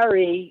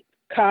Gary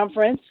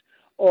Conference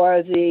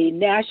or the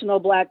National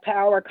Black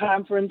Power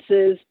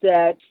conferences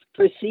that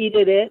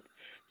preceded it,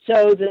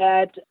 so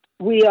that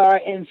we are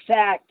in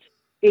fact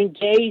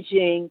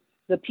engaging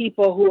the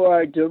people who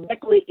are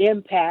directly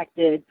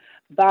impacted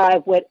by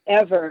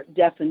whatever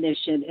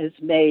definition is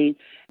made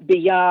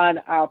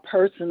beyond our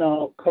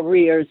personal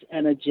careers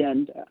and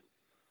agenda.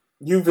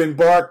 You've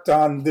embarked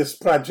on this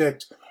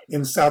project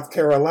in South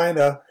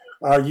Carolina.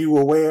 Are you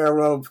aware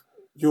of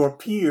your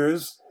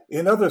peers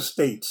in other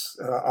states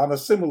on a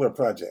similar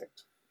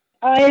project?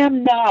 I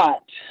am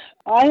not.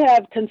 I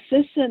have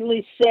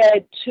consistently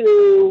said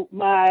to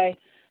my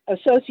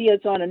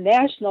associates on a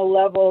national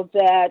level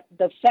that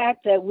the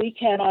fact that we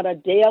can on a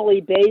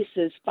daily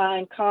basis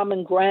find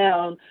common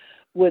ground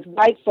with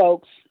white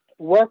folks,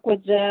 work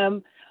with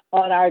them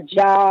on our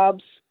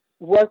jobs,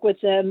 work with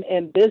them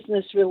in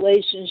business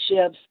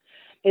relationships,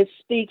 it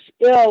speaks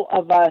ill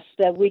of us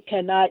that we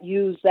cannot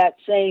use that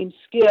same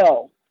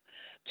skill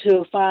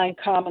to find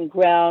common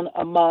ground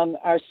among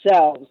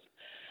ourselves.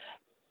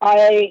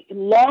 I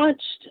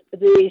launched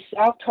the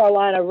South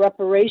Carolina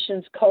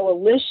Reparations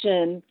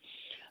Coalition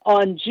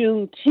on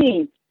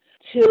Juneteenth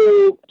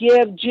to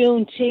give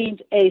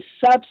Juneteenth a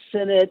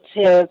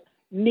substantive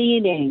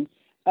meaning,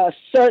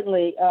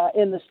 certainly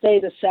in the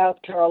state of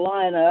South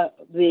Carolina,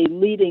 the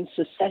leading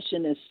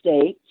secessionist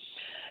state,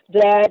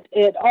 that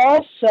it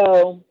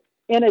also,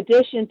 in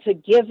addition to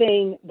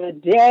giving the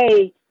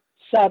day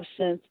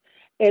substance,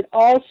 it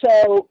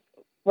also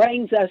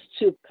brings us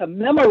to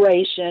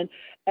commemoration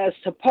as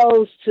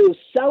opposed to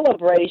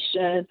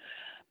celebration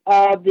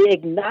of the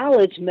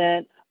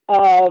acknowledgement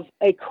of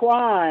a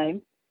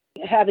crime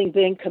having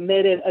been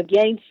committed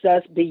against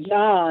us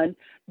beyond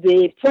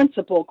the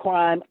principal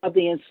crime of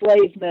the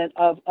enslavement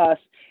of us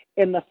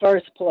in the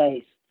first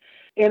place.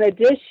 In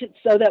addition,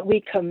 so that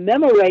we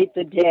commemorate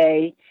the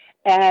day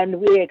and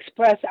we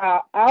express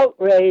our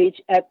outrage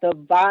at the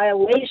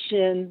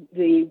violation,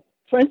 the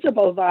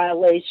principal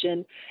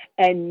violation,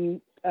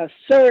 and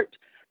assert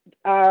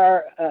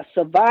our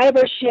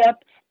survivorship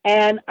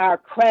and our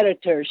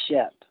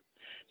creditorship.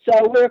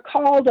 So we're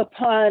called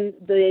upon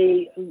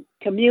the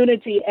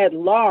community at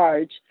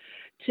large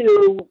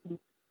to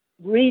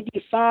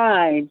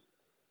redefine,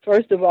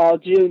 first of all,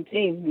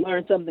 Juneteenth,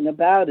 learn something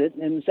about it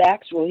and its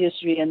actual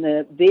history and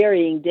the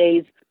varying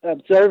days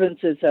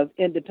observances of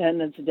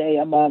Independence Day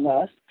among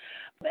us,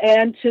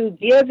 and to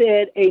give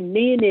it a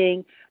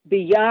meaning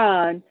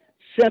beyond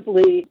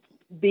simply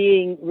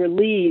being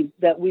relieved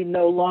that we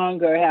no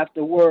longer have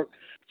to work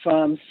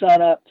from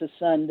sunup to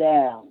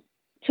sundown.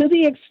 To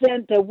the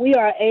extent that we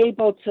are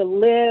able to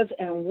live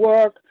and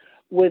work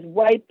with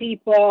white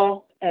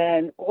people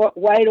and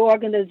white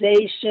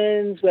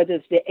organizations, whether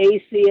it's the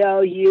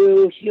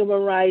ACLU,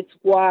 Human Rights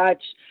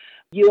Watch,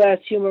 U.S.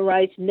 Human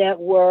Rights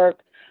Network,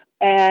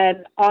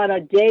 and on a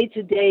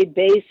day-to-day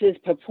basis,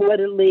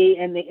 purportedly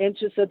in the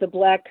interest of the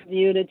Black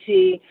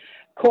community,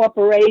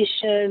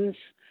 corporations,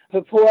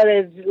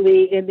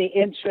 purportedly in the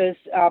interest,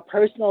 our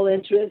personal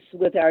interests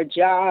with our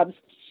jobs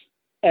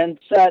and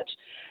such,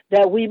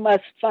 that we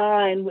must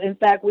find, in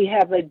fact, we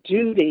have a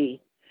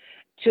duty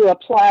to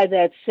apply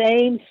that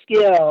same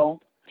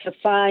skill to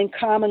find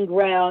common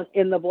ground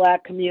in the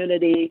Black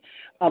community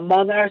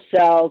among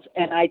ourselves.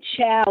 And I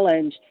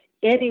challenge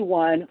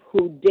anyone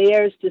who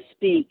dares to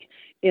speak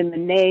in the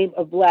name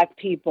of Black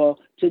people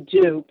to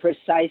do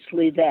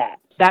precisely that.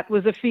 That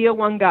was Afia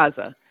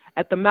Wangaza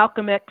at the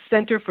Malcolm X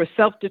Center for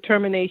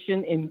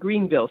Self-Determination in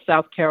Greenville,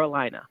 South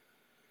Carolina.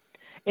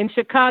 In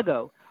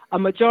Chicago, a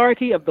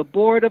majority of the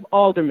Board of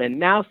Aldermen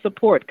now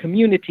support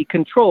community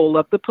control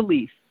of the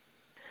police.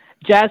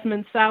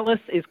 Jasmine Salas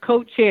is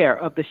co-chair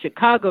of the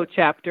Chicago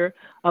chapter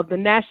of the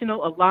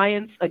National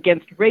Alliance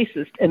Against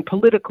Racist and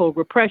Political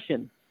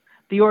Repression,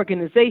 the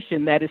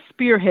organization that is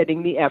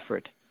spearheading the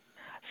effort.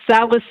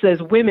 Salas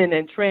says women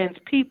and trans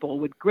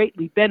people would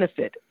greatly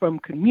benefit from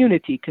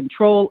community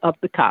control of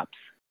the cops.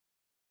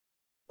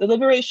 The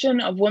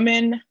liberation of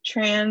women,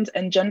 trans,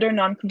 and gender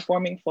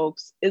nonconforming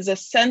folks is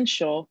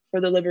essential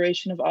for the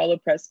liberation of all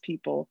oppressed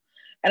people.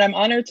 And I'm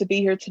honored to be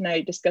here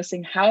tonight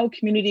discussing how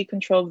community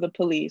control of the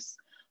police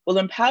will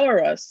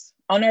empower us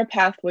on our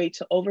pathway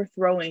to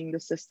overthrowing the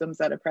systems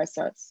that oppress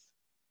us.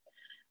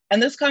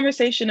 And this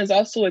conversation is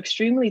also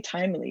extremely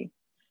timely.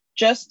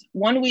 Just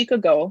 1 week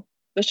ago,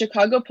 the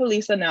Chicago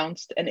police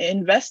announced an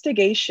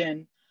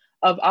investigation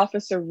of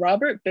Officer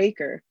Robert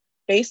Baker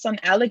based on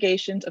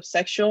allegations of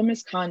sexual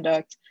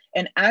misconduct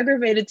and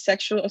aggravated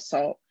sexual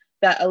assault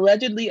that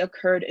allegedly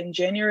occurred in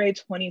January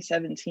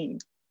 2017.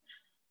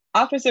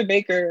 Officer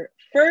Baker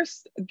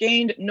first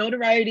gained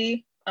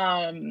notoriety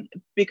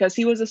because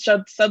he was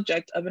a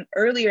subject of an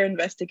earlier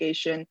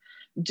investigation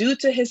due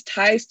to his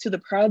ties to the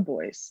Proud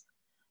Boys.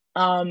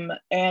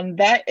 And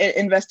that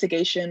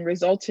investigation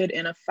resulted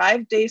in a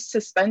 5-day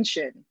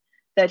suspension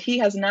that he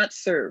has not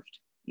served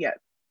yet.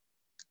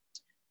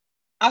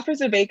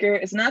 Officer Baker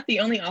is not the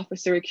only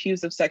officer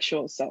accused of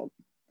sexual assault.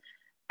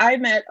 I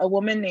met a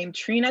woman named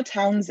Trina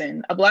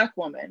Townsend, a Black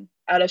woman,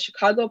 at a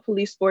Chicago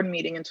Police Board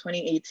meeting in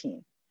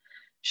 2018.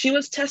 She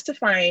was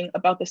testifying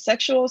about the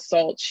sexual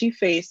assault she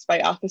faced by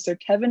Officer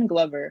Kevin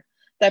Glover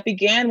that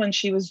began when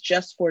she was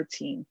just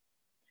 14.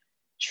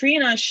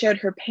 Trina shared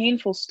her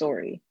painful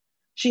story.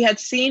 She had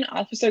seen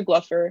Officer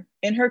Glover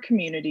in her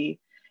community,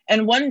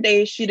 and one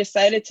day she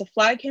decided to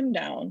flag him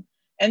down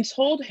and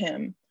told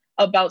him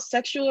about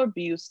sexual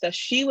abuse that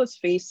she was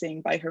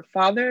facing by her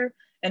father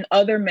and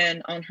other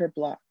men on her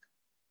block.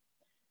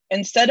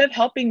 Instead of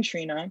helping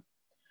Trina,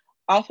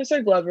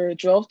 Officer Glover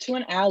drove to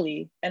an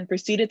alley and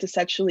proceeded to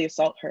sexually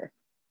assault her.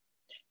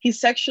 He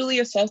sexually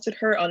assaulted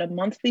her on a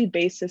monthly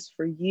basis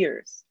for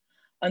years,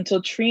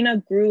 until Trina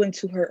grew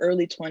into her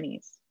early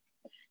 20s.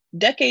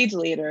 Decades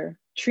later,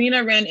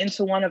 Trina ran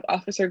into one of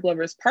Officer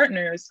Glover's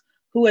partners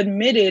who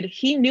admitted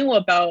he knew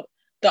about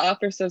the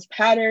officer's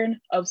pattern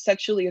of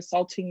sexually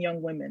assaulting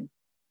young women.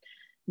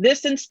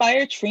 This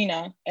inspired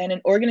Trina and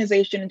an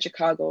organization in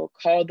Chicago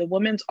called the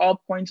Women's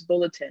All Points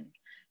Bulletin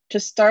to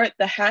start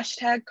the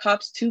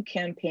 #Cops2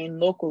 campaign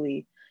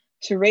locally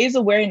to raise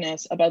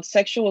awareness about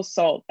sexual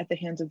assault at the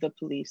hands of the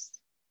police.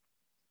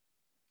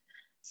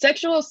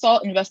 Sexual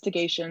assault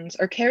investigations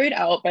are carried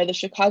out by the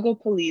Chicago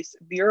Police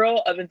Bureau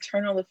of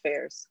Internal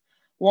Affairs,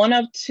 one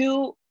of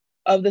two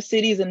of the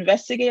city's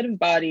investigative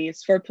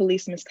bodies for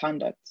police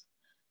misconduct.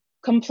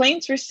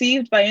 Complaints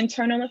received by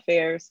Internal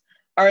Affairs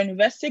are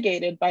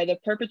investigated by the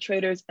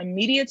perpetrator's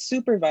immediate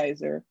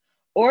supervisor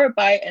or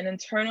by an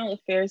Internal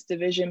Affairs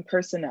Division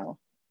personnel.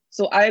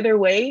 So either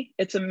way,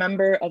 it's a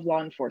member of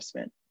law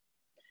enforcement.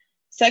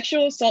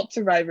 Sexual assault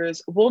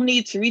survivors will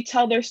need to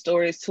retell their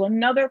stories to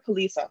another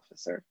police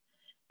officer,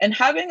 and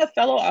having a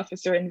fellow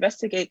officer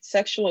investigate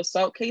sexual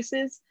assault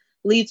cases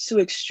leads to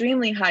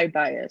extremely high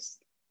bias.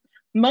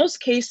 Most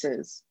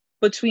cases,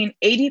 between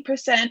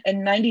 80%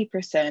 and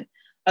 90%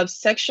 of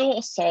sexual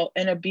assault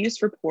and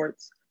abuse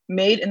reports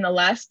made in the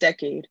last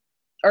decade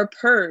are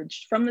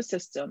purged from the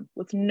system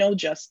with no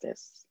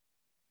justice.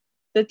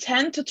 The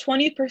 10 to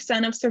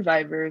 20% of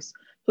survivors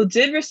who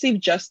did receive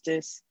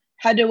justice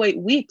had to wait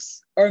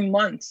weeks or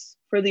months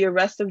for the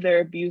arrest of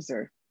their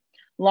abuser,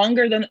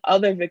 longer than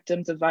other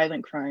victims of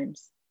violent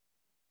crimes.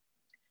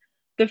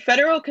 The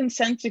federal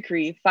consent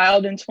decree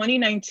filed in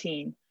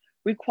 2019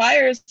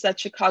 requires that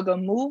Chicago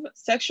move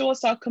sexual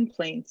assault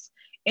complaints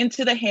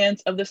into the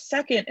hands of the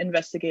second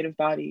investigative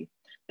body,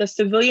 the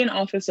Civilian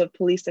Office of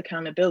Police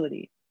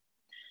Accountability.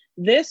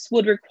 This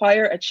would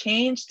require a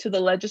change to the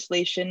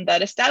legislation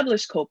that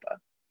established COPA,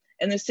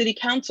 and the City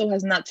Council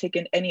has not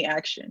taken any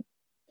action.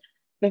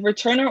 The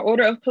Fraternal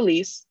Order of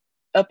Police,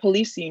 a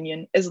police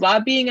union, is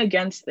lobbying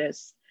against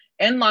this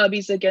and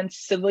lobbies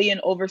against civilian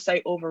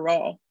oversight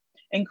overall,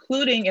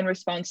 including in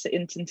response to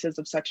instances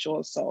of sexual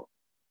assault.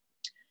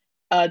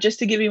 Just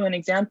to give you an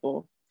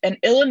example, an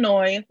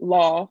Illinois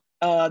law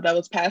that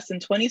was passed in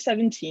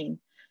 2017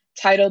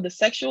 titled the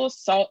Sexual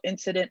Assault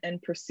Incident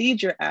and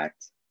Procedure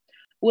Act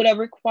would have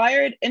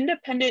required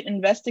independent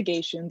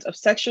investigations of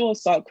sexual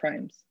assault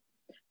crimes.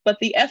 But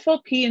the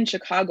FOP in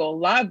Chicago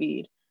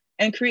lobbied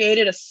and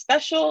created a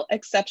special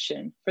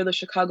exception for the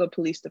Chicago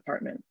Police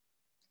Department.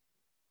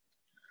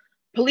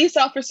 Police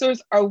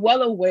officers are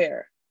well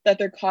aware that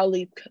their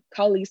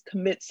colleagues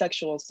commit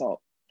sexual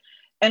assault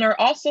and are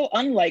also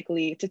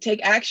unlikely to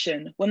take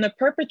action when the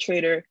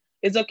perpetrator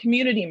is a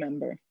community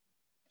member.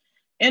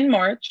 In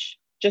March,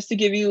 just to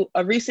give you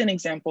a recent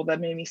example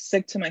that made me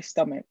sick to my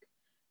stomach,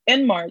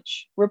 in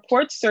March,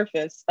 reports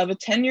surfaced of a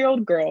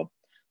 10-year-old girl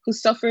who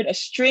suffered a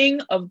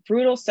string of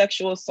brutal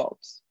sexual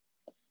assaults.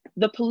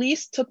 The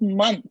police took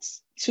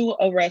months to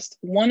arrest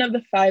one of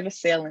the 5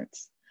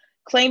 assailants,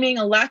 claiming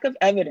a lack of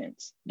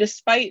evidence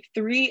despite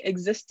 3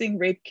 existing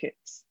rape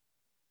kits.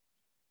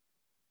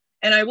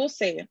 And I will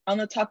say, on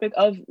the topic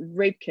of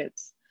rape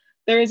kits,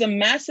 there is a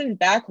massive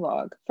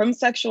backlog from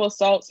sexual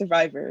assault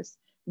survivors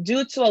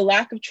due to a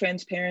lack of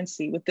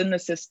transparency within the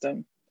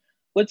system,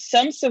 with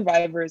some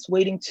survivors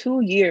waiting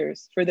 2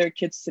 years for their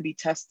kits to be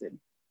tested.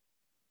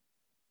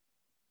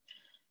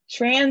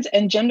 Trans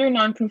and gender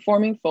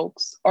nonconforming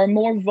folks are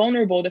more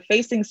vulnerable to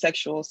facing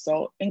sexual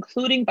assault,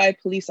 including by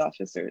police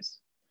officers.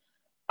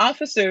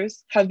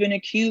 Officers have been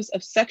accused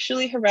of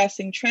sexually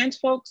harassing trans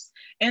folks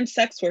and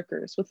sex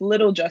workers with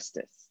little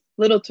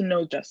to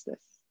no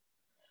justice.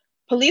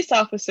 Police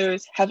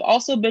officers have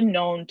also been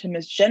known to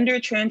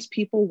misgender trans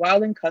people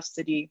while in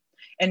custody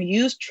and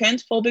use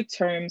transphobic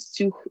terms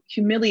to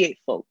humiliate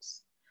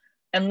folks.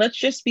 And let's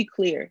just be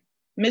clear,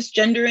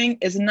 misgendering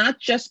is not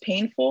just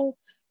painful,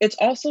 it's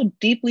also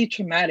deeply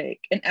traumatic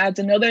and adds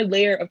another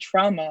layer of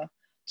trauma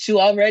to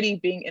already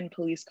being in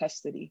police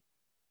custody.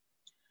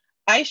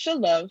 Aisha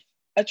Love,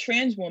 a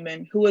trans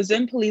woman who was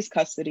in police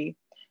custody,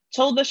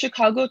 told the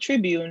Chicago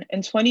Tribune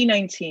in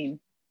 2019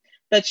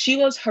 that she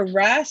was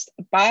harassed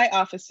by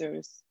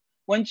officers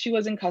when she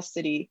was in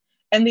custody,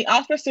 and the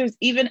officers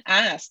even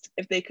asked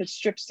if they could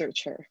strip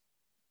search her.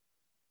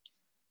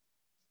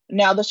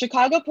 Now, the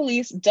Chicago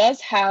Police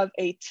does have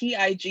a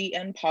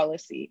TIGN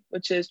policy,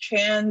 which is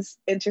trans,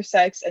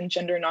 intersex, and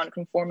gender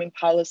nonconforming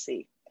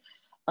policy.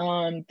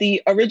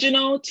 The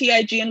original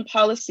TIGN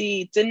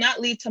policy did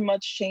not lead to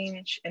much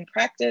change in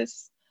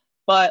practice,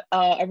 but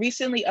a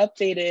recently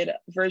updated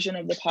version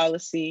of the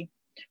policy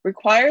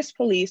requires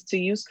police to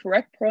use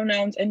correct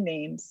pronouns and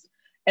names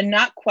and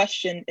not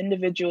question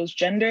individuals'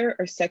 gender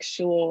or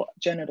sexual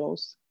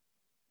genitals.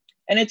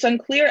 And it's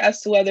unclear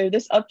as to whether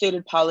this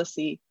updated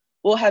policy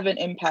will have an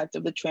impact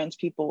of the trans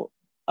people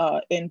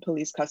in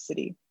police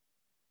custody.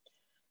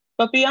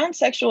 But beyond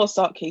sexual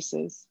assault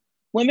cases,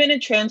 women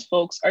and trans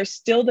folks are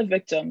still the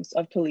victims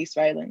of police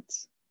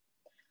violence.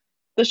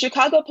 The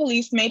Chicago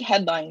police made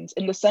headlines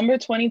in December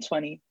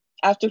 2020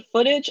 after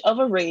footage of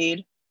a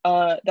raid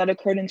that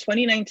occurred in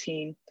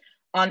 2019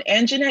 on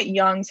Anjanette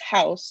Young's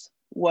house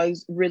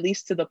was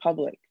released to the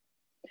public.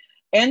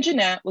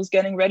 Anjanette was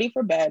getting ready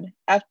for bed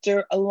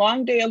after a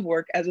long day of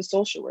work as a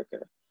social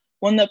worker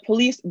when the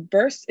police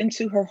burst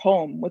into her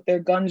home with their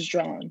guns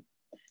drawn.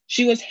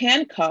 She was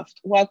handcuffed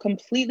while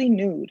completely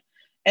nude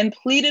and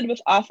pleaded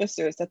with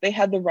officers that they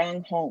had the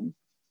wrong home.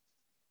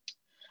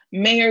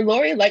 Mayor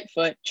Lori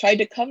Lightfoot tried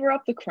to cover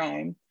up the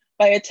crime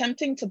by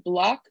attempting to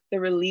block the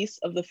release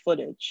of the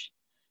footage.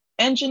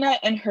 Anjanette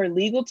and her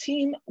legal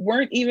team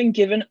weren't even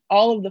given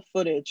all of the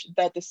footage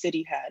that the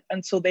city had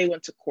until they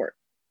went to court.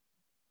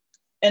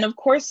 And of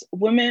course,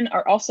 women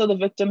are also the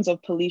victims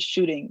of police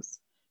shootings.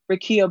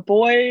 Rekia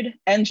Boyd,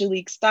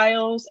 Angelique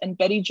Stiles, and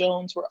Betty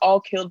Jones were all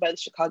killed by the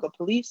Chicago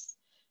police.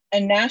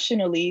 And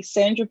nationally,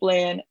 Sandra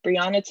Bland,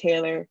 Breonna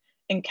Taylor,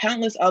 and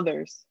countless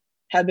others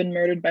have been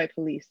murdered by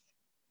police.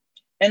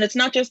 And it's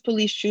not just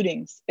police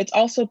shootings, it's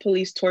also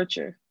police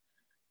torture.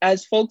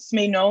 As folks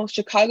may know,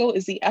 Chicago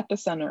is the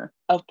epicenter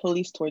of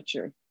police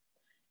torture.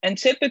 And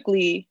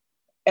typically,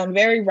 and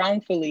very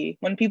wrongfully,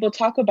 when people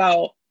talk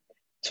about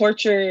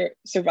torture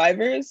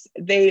survivors,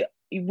 they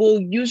will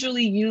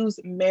usually use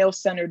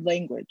male-centered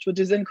language, which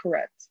is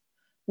incorrect.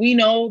 We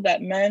know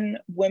that men,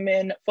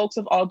 women, folks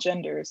of all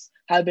genders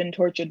have been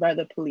tortured by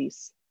the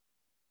police.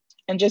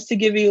 And just to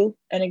give you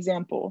an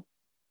example,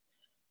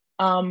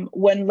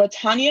 when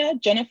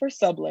LaTanya Jennifer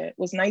Sublett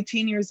was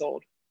 19 years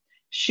old,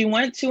 she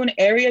went to an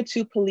Area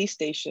 2 police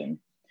station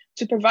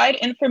to provide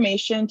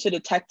information to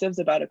detectives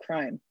about a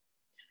crime.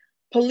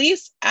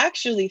 Police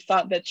actually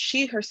thought that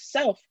she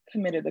herself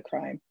committed the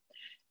crime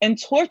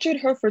and tortured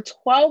her for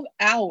 12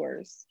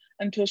 hours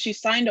until she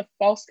signed a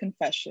false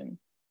confession.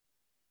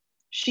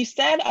 She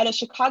said at a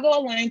Chicago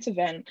Alliance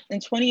event in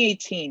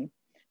 2018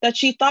 that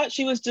she thought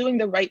she was doing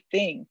the right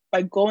thing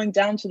by going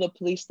down to the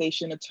police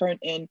station to turn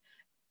in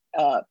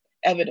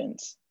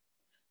evidence.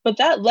 But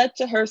that led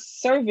to her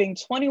serving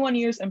 21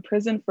 years in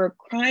prison for a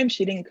crime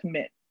she didn't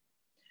commit.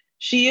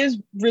 She is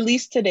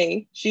released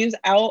today. She is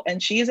out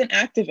and she is an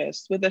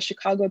activist with the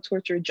Chicago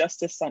Torture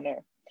Justice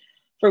Center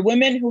for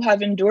women who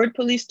have endured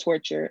police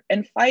torture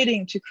and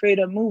fighting to create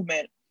a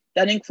movement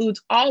that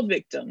includes all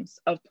victims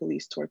of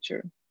police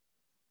torture.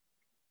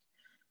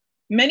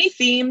 Many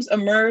themes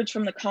emerge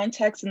from the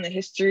context and the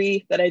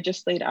history that I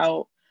just laid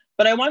out,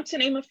 but I want to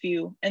name a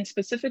few and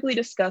specifically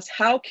discuss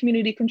how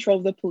community control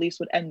of the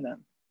police would end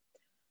them.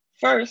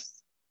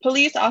 First,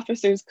 police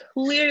officers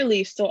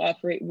clearly still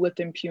operate with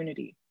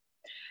impunity.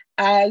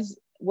 As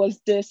was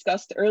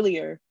discussed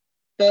earlier,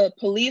 the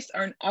police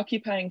are an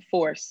occupying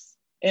force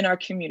in our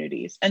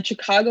communities, and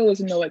Chicago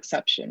is no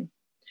exception,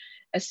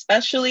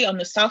 especially on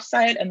the south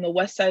side and the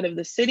west side of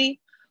the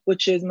city,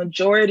 which is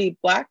majority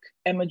Black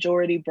and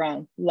majority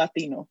Brown,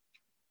 Latino.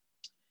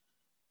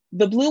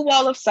 The Blue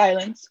Wall of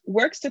Silence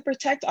works to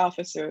protect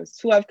officers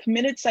who have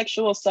committed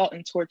sexual assault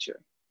and torture.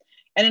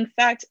 And in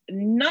fact,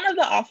 none of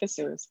the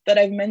officers that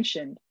I've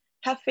mentioned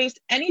have faced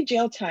any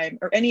jail time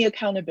or any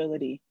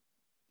accountability.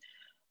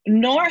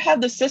 Nor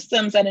have the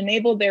systems that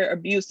enable their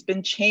abuse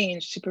been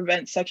changed to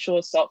prevent sexual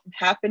assault from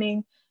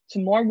happening to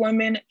more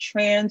women,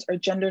 trans, or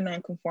gender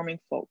nonconforming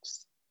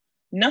folks.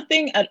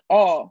 Nothing at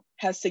all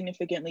has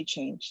significantly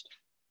changed.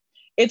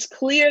 It's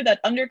clear that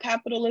under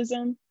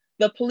capitalism,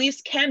 the police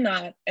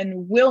cannot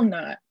and will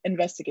not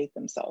investigate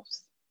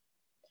themselves.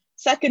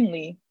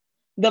 Secondly,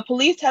 the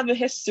police have a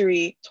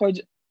history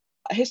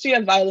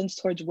of violence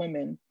towards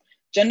women,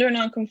 gender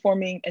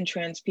nonconforming, and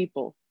trans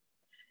people.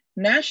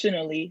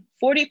 Nationally,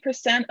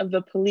 40% of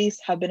the police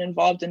have been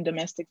involved in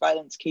domestic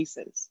violence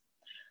cases.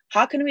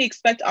 How can we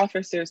expect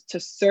officers to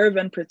serve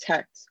and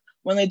protect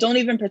when they don't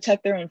even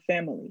protect their own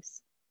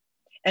families?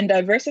 And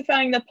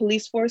diversifying the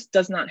police force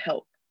does not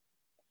help.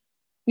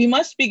 We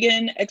must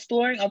begin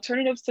exploring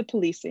alternatives to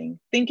policing,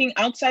 thinking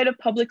outside of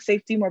public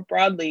safety more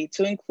broadly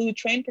to include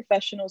trained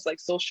professionals like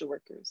social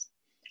workers.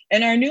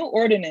 In our new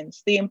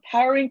ordinance, the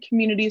Empowering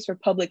Communities for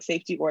Public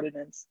Safety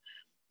Ordinance,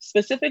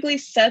 specifically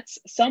sets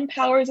some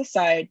powers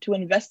aside to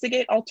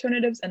investigate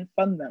alternatives and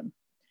fund them.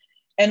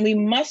 And we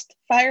must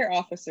fire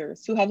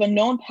officers who have a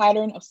known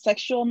pattern of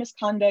sexual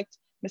misconduct,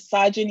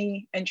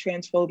 misogyny, and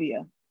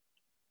transphobia.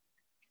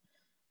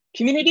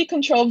 Community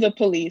control of the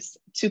police,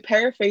 to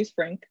paraphrase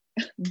Frank,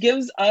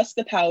 gives us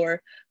the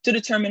power to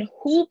determine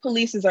who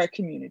polices our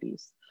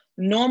communities,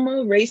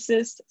 normal,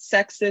 racist,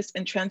 sexist,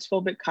 and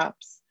transphobic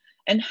cops,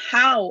 and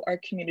how our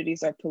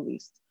communities are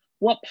policed,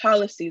 what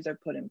policies are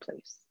put in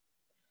place.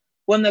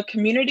 When the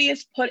community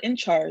is put in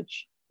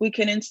charge, we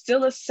can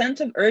instill a sense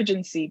of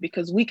urgency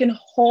because we can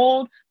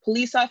hold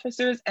police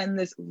officers and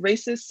this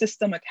racist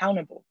system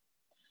accountable.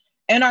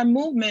 And our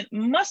movement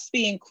must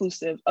be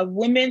inclusive of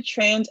women,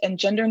 trans, and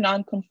gender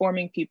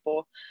nonconforming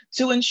people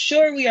to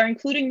ensure we are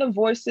including the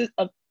voices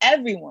of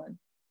everyone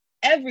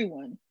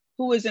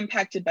who is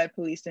impacted by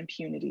police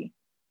impunity.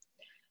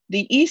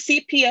 The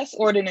ECPS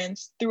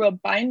ordinance, through a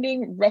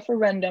binding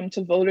referendum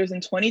to voters in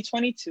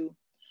 2022,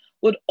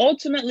 would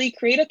ultimately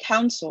create a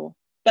council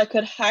that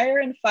could hire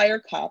and fire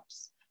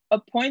cops,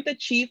 appoint the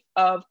chief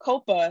of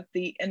COPA,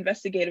 the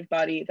investigative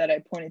body that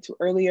I pointed to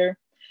earlier,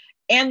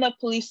 and the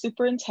police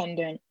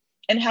superintendent,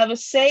 and have a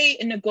say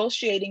in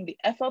negotiating the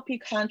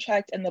FLP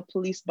contract and the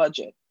police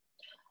budget.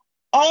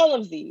 All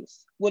of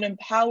these would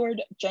empower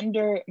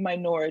gender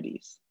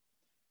minorities.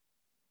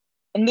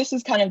 And this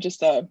is kind of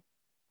just a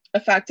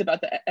fact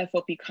about the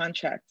FLP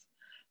contract.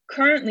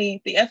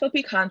 Currently, the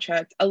FLP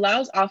contract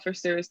allows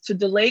officers to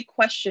delay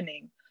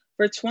questioning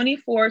for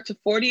 24 to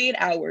 48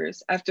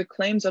 hours after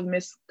claims of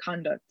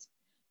misconduct,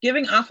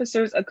 giving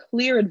officers a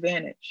clear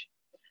advantage.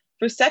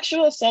 For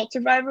sexual assault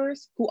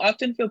survivors who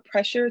often feel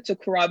pressure to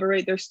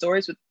corroborate their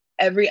stories with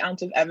every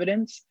ounce of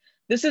evidence,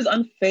 this is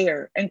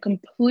unfair and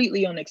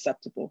completely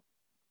unacceptable.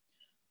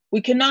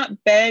 We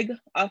cannot beg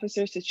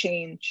officers to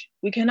change.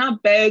 We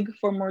cannot beg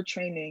for more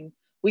training.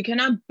 We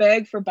cannot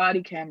beg for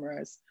body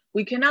cameras.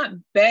 We cannot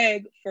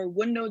beg for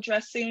window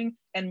dressing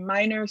and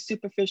minor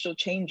superficial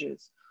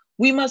changes.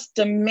 We must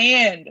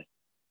demand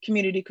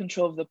community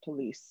control of the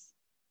police.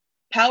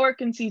 Power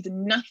concedes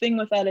nothing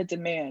without a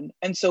demand.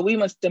 And so we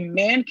must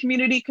demand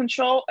community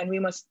control and we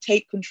must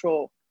take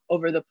control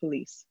over the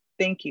police.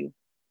 Thank you.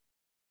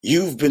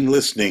 You've been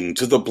listening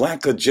to the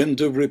Black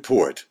Agenda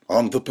Report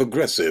on the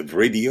Progressive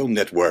Radio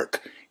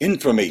Network.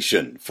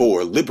 Information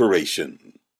for liberation.